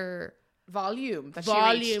sheer volume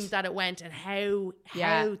that it went, and how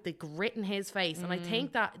the grit in his face. And I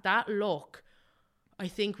think that look, I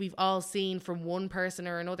think we've all seen from one person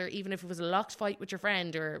or another, even if it was a locked fight with your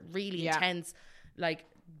friend or really intense like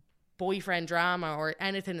boyfriend drama or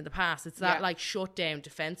anything in the past. It's that like shut down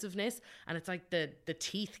defensiveness, and it's like the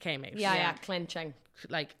teeth came out. yeah, clenching.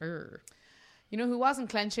 Like You know who wasn't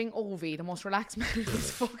clenching? Ovi, the most relaxed man in this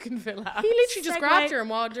fucking villa. he literally just grabbed her and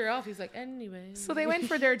wadded her off. He's like, anyway. So they went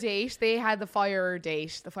for their date. They had the fire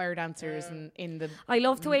dancers in the... I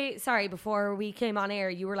love the way, sorry, before we came on air,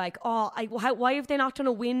 you were like, "Oh, why have they not done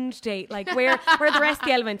a wind date? Like, where are the rest of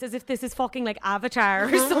the elements? As if this is fucking like Avatar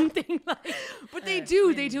or something." Like, But they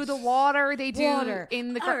do. They do the water. They do water,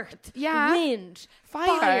 in the earth, yeah, wind,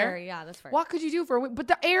 fire. Yeah, that's fair. What could you do for a wind? But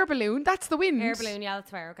the air balloon, that's the wind. Air balloon, yeah, that's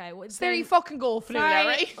fair. Okay. Well, There you fucking go, Flula,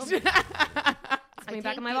 right? I think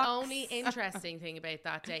back in my the box. only interesting thing about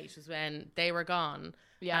that date was when they were gone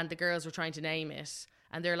and the girls were trying to name it,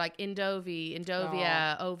 and they're like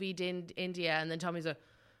Indovia, India, and then Tommy's like,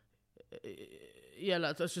 yeah,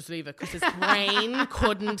 let's just leave it, because his brain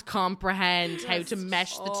couldn't comprehend how to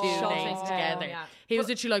mesh the two names together. Yeah. He was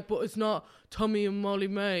literally like, but it's not Tommy and Molly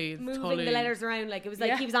May. It's moving Tully. the letters around, like it was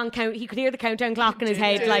like he was on count. He could hear the countdown clock in his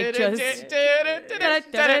head, like just.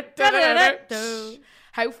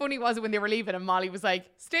 How funny was it when they were leaving and Molly was like,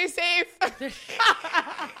 "Stay safe." But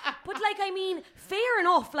like, I mean, fair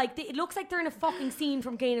enough. Like, it looks like they're in a fucking scene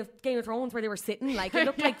from Game of Thrones where they were sitting. Like, it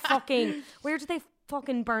looked like fucking. Where did they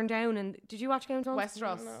fucking burn down? And did you watch Game of Thrones?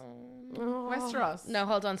 Westeros. Westeros. No,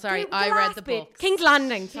 hold on, sorry. The I read last the bit. books. King's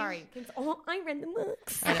Landing. Sorry. I read the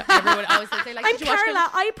books. I know, everyone always say, like, I'm did you watch Game Carla.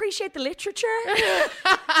 I appreciate the literature.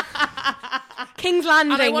 King's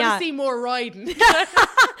Landing. And I want yeah. to see more riding.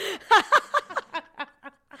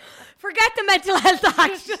 Forget the mental health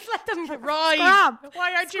act. Just let them Ride. scrap.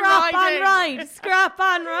 Why aren't you Scrap riding? on ride. Scrap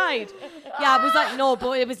on ride. Yeah, it was like, no,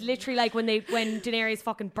 but it was literally like when Daenerys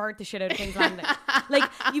fucking burnt the shit out of King's Landing. Like,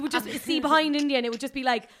 you would just see behind India and it would just be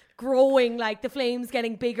like growing, like the flames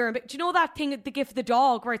getting bigger and big. Do you know that thing, the gif of the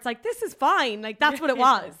dog, where it's like, this is fine. Like, that's what it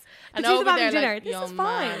was. And The two of over them there, having dinner. like, This yo, is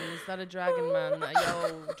fine. man, is that a dragon man?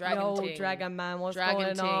 Yo, dragon Yo, ting. dragon man, what's Dragon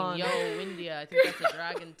going ting. on? Yo, India, I think that's a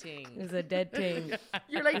dragon ting. It's a dead thing.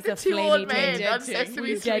 You're like It's the a two flamey old men thing. on Dead ting. Sesame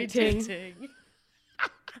We Street. dead ting.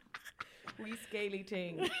 Wee scaly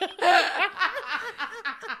ting.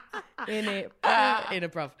 In it. In a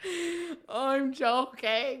prof. I'm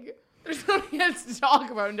joking. There's nothing else to talk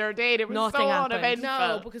about in their date. It was Nothing so happened. uneventful.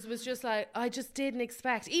 No, because it was just like, I just didn't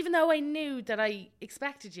expect, even though I knew that I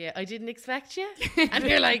expected you, I didn't expect you. And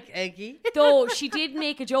you're like, Eggy. Though she did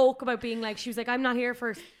make a joke about being like, she was like, I'm not here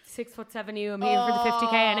for 6'7" you, I'm here for the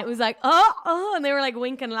 50k, and it was like, and they were like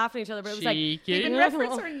winking and laughing at each other, but it was like,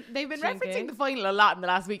 They've been referencing the final a lot in the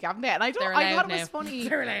last week, haven't they? And I thought it was funny.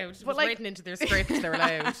 They're allowed. It But was like, written into their script, they're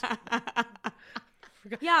allowed.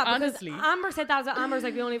 yeah, because Honestly. Amber said that. Amber's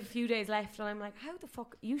like, we only have a few days left, and I'm like, how the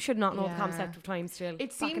fuck? You should not know Yeah. the concept of time still. it Back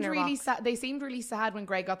in seemed your really box. sad. They seemed really sad when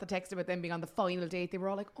Greg got the text about them being on the final date. They were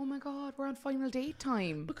all like, oh my God, we're on final date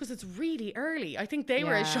time. Because it's really early. I think they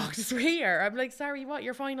were as Yeah. shocked as we are. I'm like, sorry, what?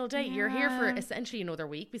 Your final date? You're here for Yeah. essentially another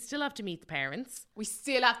week. We still have to meet the parents. We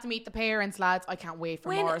still have to meet the parents, lads. I can't wait for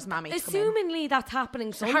When, Maura's mammy to come in. assumingly that's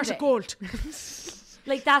happening Sunday. Heart of gold.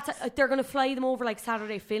 Like that's they're gonna fly them over like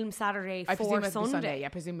Saturday, film Saturday I presume for it'll be Sunday. Sunday, yeah,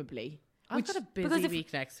 presumably. I've got a because busy if-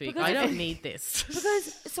 week next week. because I if- don't need this.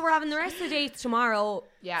 Because so we're having the rest of the dates tomorrow,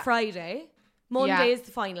 Yeah. Friday. Monday Yeah. is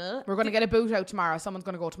the final. We're going to get a boot out tomorrow. Someone's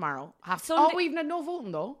going to go tomorrow. Sunday- we've had no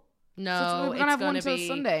voting though. No, So we're it's gonna have one gonna till be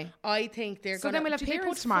Sunday. I think they're So gonna. then we'll have do they people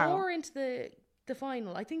put tomorrow. 4 into the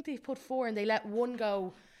final? I think they've put 4 and they let one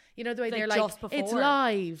go. You know the way Like they're just like, it's before.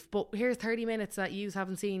 live, but here's 30 minutes that you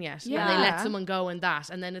haven't seen yet. Yeah. And they let someone go in that,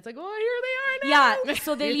 and then it's like, oh, here they are now. Yeah,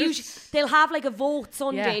 so they'll have like a vote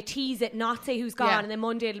Sunday, Yeah. tease it, not say who's gone, Yeah. and then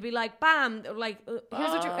Monday it'll be like, bam, like here's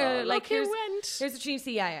what you look like who here's went. here's what you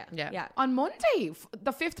see. Yeah. On Monday,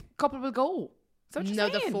 the 5th couple will go. So what No,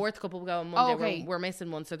 you're the saying? 4th couple will go on Monday. Okay. We're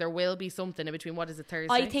missing one, so there will be something in between. What is it,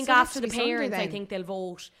 Thursday? I think So that's after to the be Sunday parents, I then. think they'll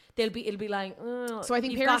vote. It'll be like. So I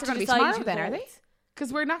think you've parents got are going to be decide tomorrow who then, are they? votes.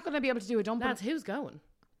 Because we're not going to be able to do a dump. Lads, who's going?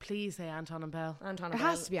 Please say Anton and Belle. Anton It and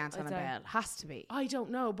has Belle, to be Anton I'd and say. Belle. Has to be. I don't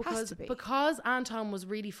know to be. because Anton was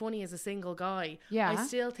really funny as a single guy. Yeah. I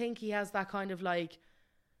still think he has that kind of like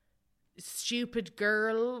stupid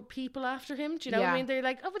girl people after him. Do you know what I Yeah. mean? They're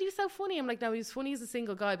like, oh, but he was so funny. I'm like, no, he was funny as a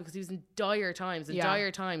single guy because he was in dire times, and Yeah.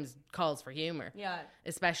 dire times calls for humour. Yeah.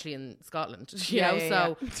 Especially in Scotland, you Yeah, know. yeah,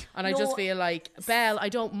 So, yeah. and I No. just feel like Belle, I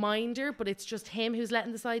don't mind her, but it's just him who's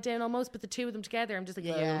letting the side down almost. But the two of them together, I'm just like,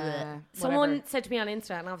 Yeah. Someone Whatever. said to me on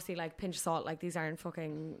Insta, and obviously, like, pinch of salt, like, these aren't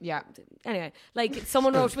fucking. Yeah. Anyway, like,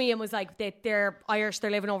 someone wrote to me and was like, they're Irish,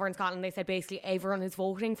 they're living over in Scotland. They said basically everyone is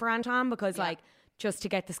voting for Anton because, like, just to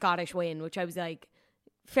get the Scottish win, which I was like,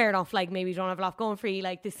 fair enough, like, maybe you don't have a lot going for you.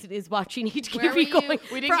 Like, this is what you need to Where keep you were you? going.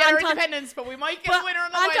 We didn't for get our Anton. independence, but we might get But a winner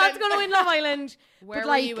on Love Anton's Island. going to win Love Island. Where but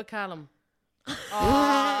were like, you with Callum?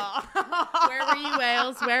 Where were you,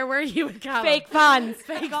 Wales? Where were you with Callum? fake fans.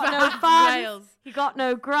 Fake he got no fans, fans. Wales. He got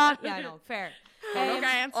no grant. Yeah, I know, fair.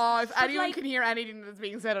 Oh, if anyone like- can hear anything that's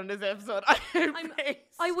being said on this episode,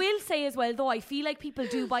 I will say as well, though, I feel like people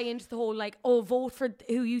do buy into the whole like, oh, vote for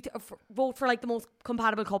who you vote for, like the most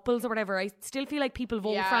compatible couples or whatever. I still feel like people vote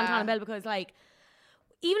for Yeah. Anton and Belle because, like,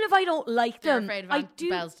 even if I don't like You're them, afraid of I do.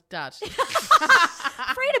 Belle's dad.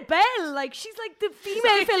 Afraid of Belle, like she's like the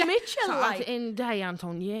female Phil Mitchell. So at Like, the end of the day,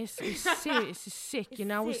 Anton, yes, it's serious, it's sick, you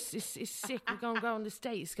know, sick. it's sick. We're going to go in the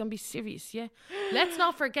States, it's going to be serious, yeah? Let's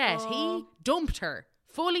not forget, he dumped her,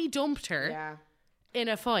 fully dumped her Yeah. in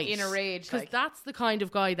a fight. In a rage, Because like. that's the kind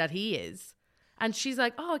of guy that he is. And she's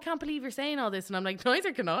like, oh, I can't believe you're saying all this. And I'm like,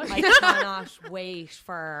 neither can I. I cannot wait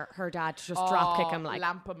for her dad to just drop kick him, like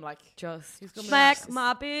lamp him, like. just gonna smack be-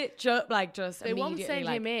 my bitch, like just They won't immediately, send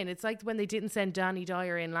like, him in. It's like when they didn't send Danny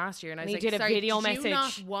Dyer in last year. And I was he like, did a sorry, video did you not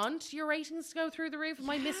message. want your ratings to go through the roof? Am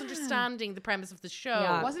I misunderstanding the premise of the show?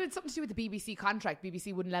 Yeah. Wasn't it something to do with the BBC contract?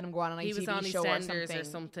 BBC wouldn't let him go on an He ITV was on show EastEnders or or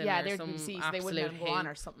something. Yeah, or they're some BBC, so they wouldn't let him go on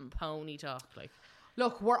or something. Pony talk, like.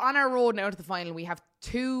 Look, we're on our road now to the final. We have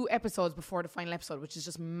 2 episodes before the final episode, which is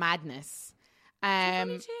just madness.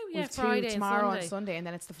 only 2? we've Yeah, 2 Friday and tomorrow Sunday. and Sunday, and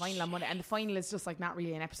then it's the final on Monday. And the final is just like not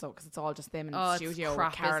really an episode because it's all just them in Oh, the it's studio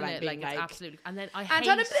crap, with Caroline isn't it? being Like, like, it's absolutely. And then I Anton hate.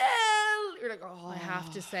 and Belle. You're like, oh, I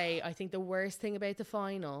have to say, I think the worst thing about the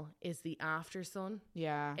final is the after sun.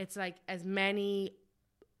 yeah. It's like as many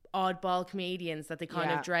oddball comedians that they kind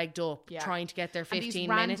Yeah. of dragged up Yeah. trying to get their And these 15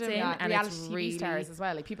 random, minutes in, and reality it's TV really stars as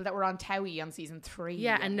well, like people that were on Towie on season 3.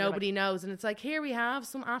 yeah, and you're nobody like- knows, and it's like here we have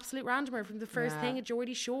some absolute randomer from the first Yeah. thing at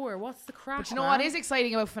Geordie Shore. What's the crap? But you know man? what is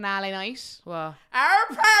exciting about finale night? What? Our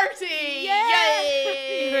party!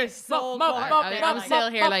 Yay! You're so good. I'm still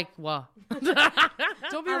here like what?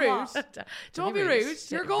 Don't be rude. Don't be rude.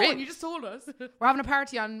 You're going. Rude. You just told us. We're having a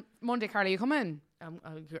party on Monday, Carly. You come in?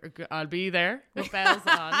 I'll be there with bells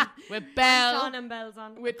on. With bells. Anton and Belle's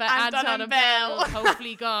on. With Anton and Belle,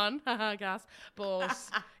 hopefully gone. Gas. But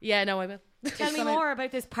yeah, no, I will. Tell me more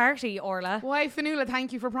about this party, Orla. Why, Fanula,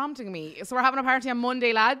 thank you for prompting me. So we're having a party on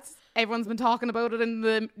Monday, lads. Everyone's been talking about it in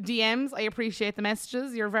the DMs. I appreciate the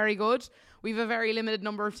messages. You're very good. We have a very limited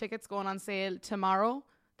number of tickets going on sale tomorrow. Is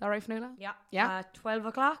that right, Fionnuala? Yeah. 12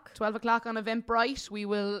 o'clock. 12 o'clock on Eventbrite. We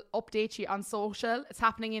will update you on social. It's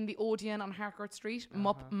happening in the Odeon on Harcourt Street.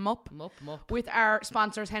 Mup. With our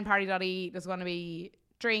sponsors, henparty.ie. There's going to be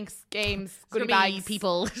drinks, games, goodie bags,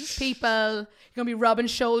 people. You're going to be rubbing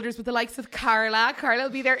shoulders with the likes of Carla. Carla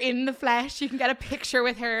will be there in the flesh. You can get a picture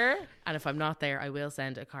with her. And if I'm not there, I will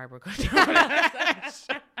send a cardboard If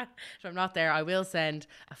I'm not there, I will send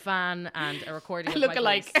a fan and a recording of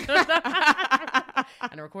my voice.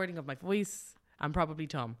 And a recording of my voice. And probably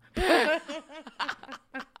Tom.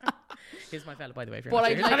 Here's my fella, by the way. If you're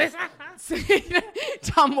not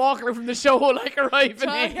Tom Walker from the show, like arriving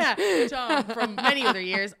in. Yeah, Tom from many other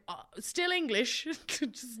years. Still English,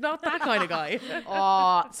 just not that kind of guy.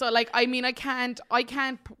 So like, I mean, I can't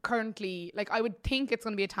currently, like, I would think it's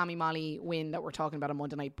going to be a Tommy Molly win that we're talking about on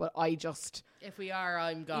Monday night, but I just... If we are,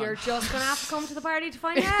 I'm gone. You're just going to have to come to the party to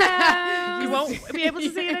find out. You won't be able to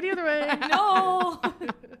see it any other way. No.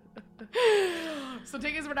 So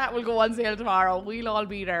tickets for that will go on sale tomorrow. We'll all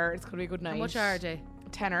be there. It's going to be a good night. How much are they?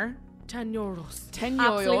 Tenner. 10 euros. 10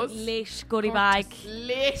 Absolute euros. lit goodie bag.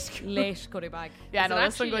 Lit Goodie bag. Yeah, Is no, it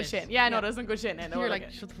there's some actually good lit? shit. Yeah, no, there's some good shit in it. You're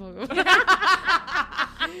like, shut the fuck up.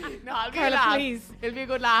 No, it'll be Carla, a laugh. please. It'll be a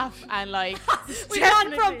good laugh and like... We've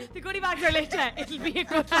gone from the goodie bags are lit to it'll be a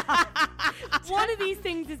good laugh. One of these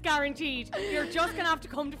things is guaranteed. You're just going to have to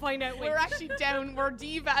come to find out which. We're actually down. We're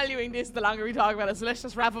devaluing this the longer we talk about it. So let's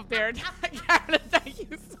just wrap up there. Carla, thank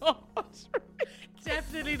you so much.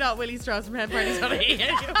 Definitely not Willie Strauss from Head Party.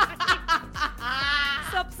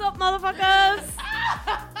 Sup, motherfuckers.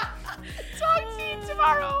 Talk to you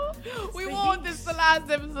tomorrow. We won't. This is the last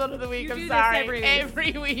episode of the week. You I'm do this sorry.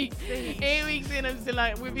 every week. 8 weeks in, I'm still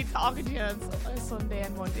like, we'll be talking to you on Sunday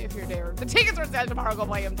and Monday if you're there. The tickets are sale tomorrow. Go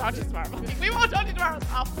buy them. Talk to you tomorrow. We won't talk to you tomorrow.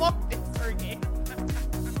 Oh, fuck this for a game.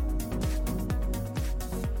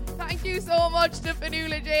 Thank you so much to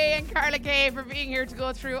Fionnuala J and Carla K for being here to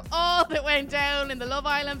go through all that went down in the Love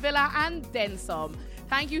Island villa and then some.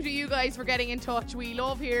 Thank you to you guys for getting in touch. We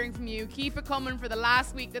love hearing from you. Keep it coming for the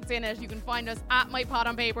last week that's in it. You can find us at My Pot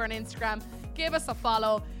on Paper on Instagram. Give us a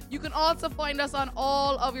follow. You can also find us on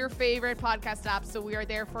all of your favourite podcast apps, so we are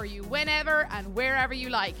there for you whenever and wherever you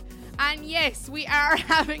like. And yes, we are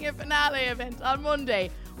having a finale event on Monday.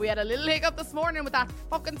 We had a little hiccup this morning with that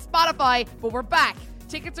fucking Spotify, but we're back.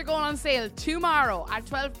 Tickets are going on sale tomorrow at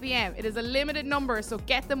 12 p.m. It is a limited number, so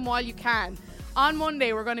get them while you can. On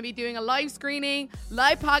Monday, we're going to be doing a live screening,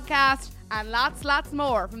 live podcast, and lots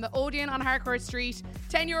more from the Odeon on Harcourt Street.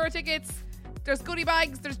 €10 tickets. There's goodie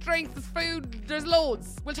bags, there's drinks, there's food, there's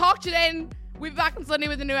loads. We'll talk to you then. We'll be back on Sunday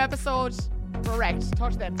with a new episode. Correct.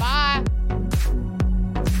 Talk to you then. Bye.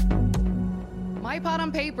 My Pot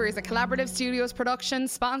on Paper is a collaborative studios production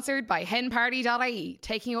sponsored by henparty.ie,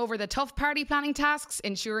 taking over the tough party planning tasks,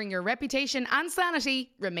 ensuring your reputation and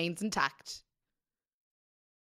sanity remains intact.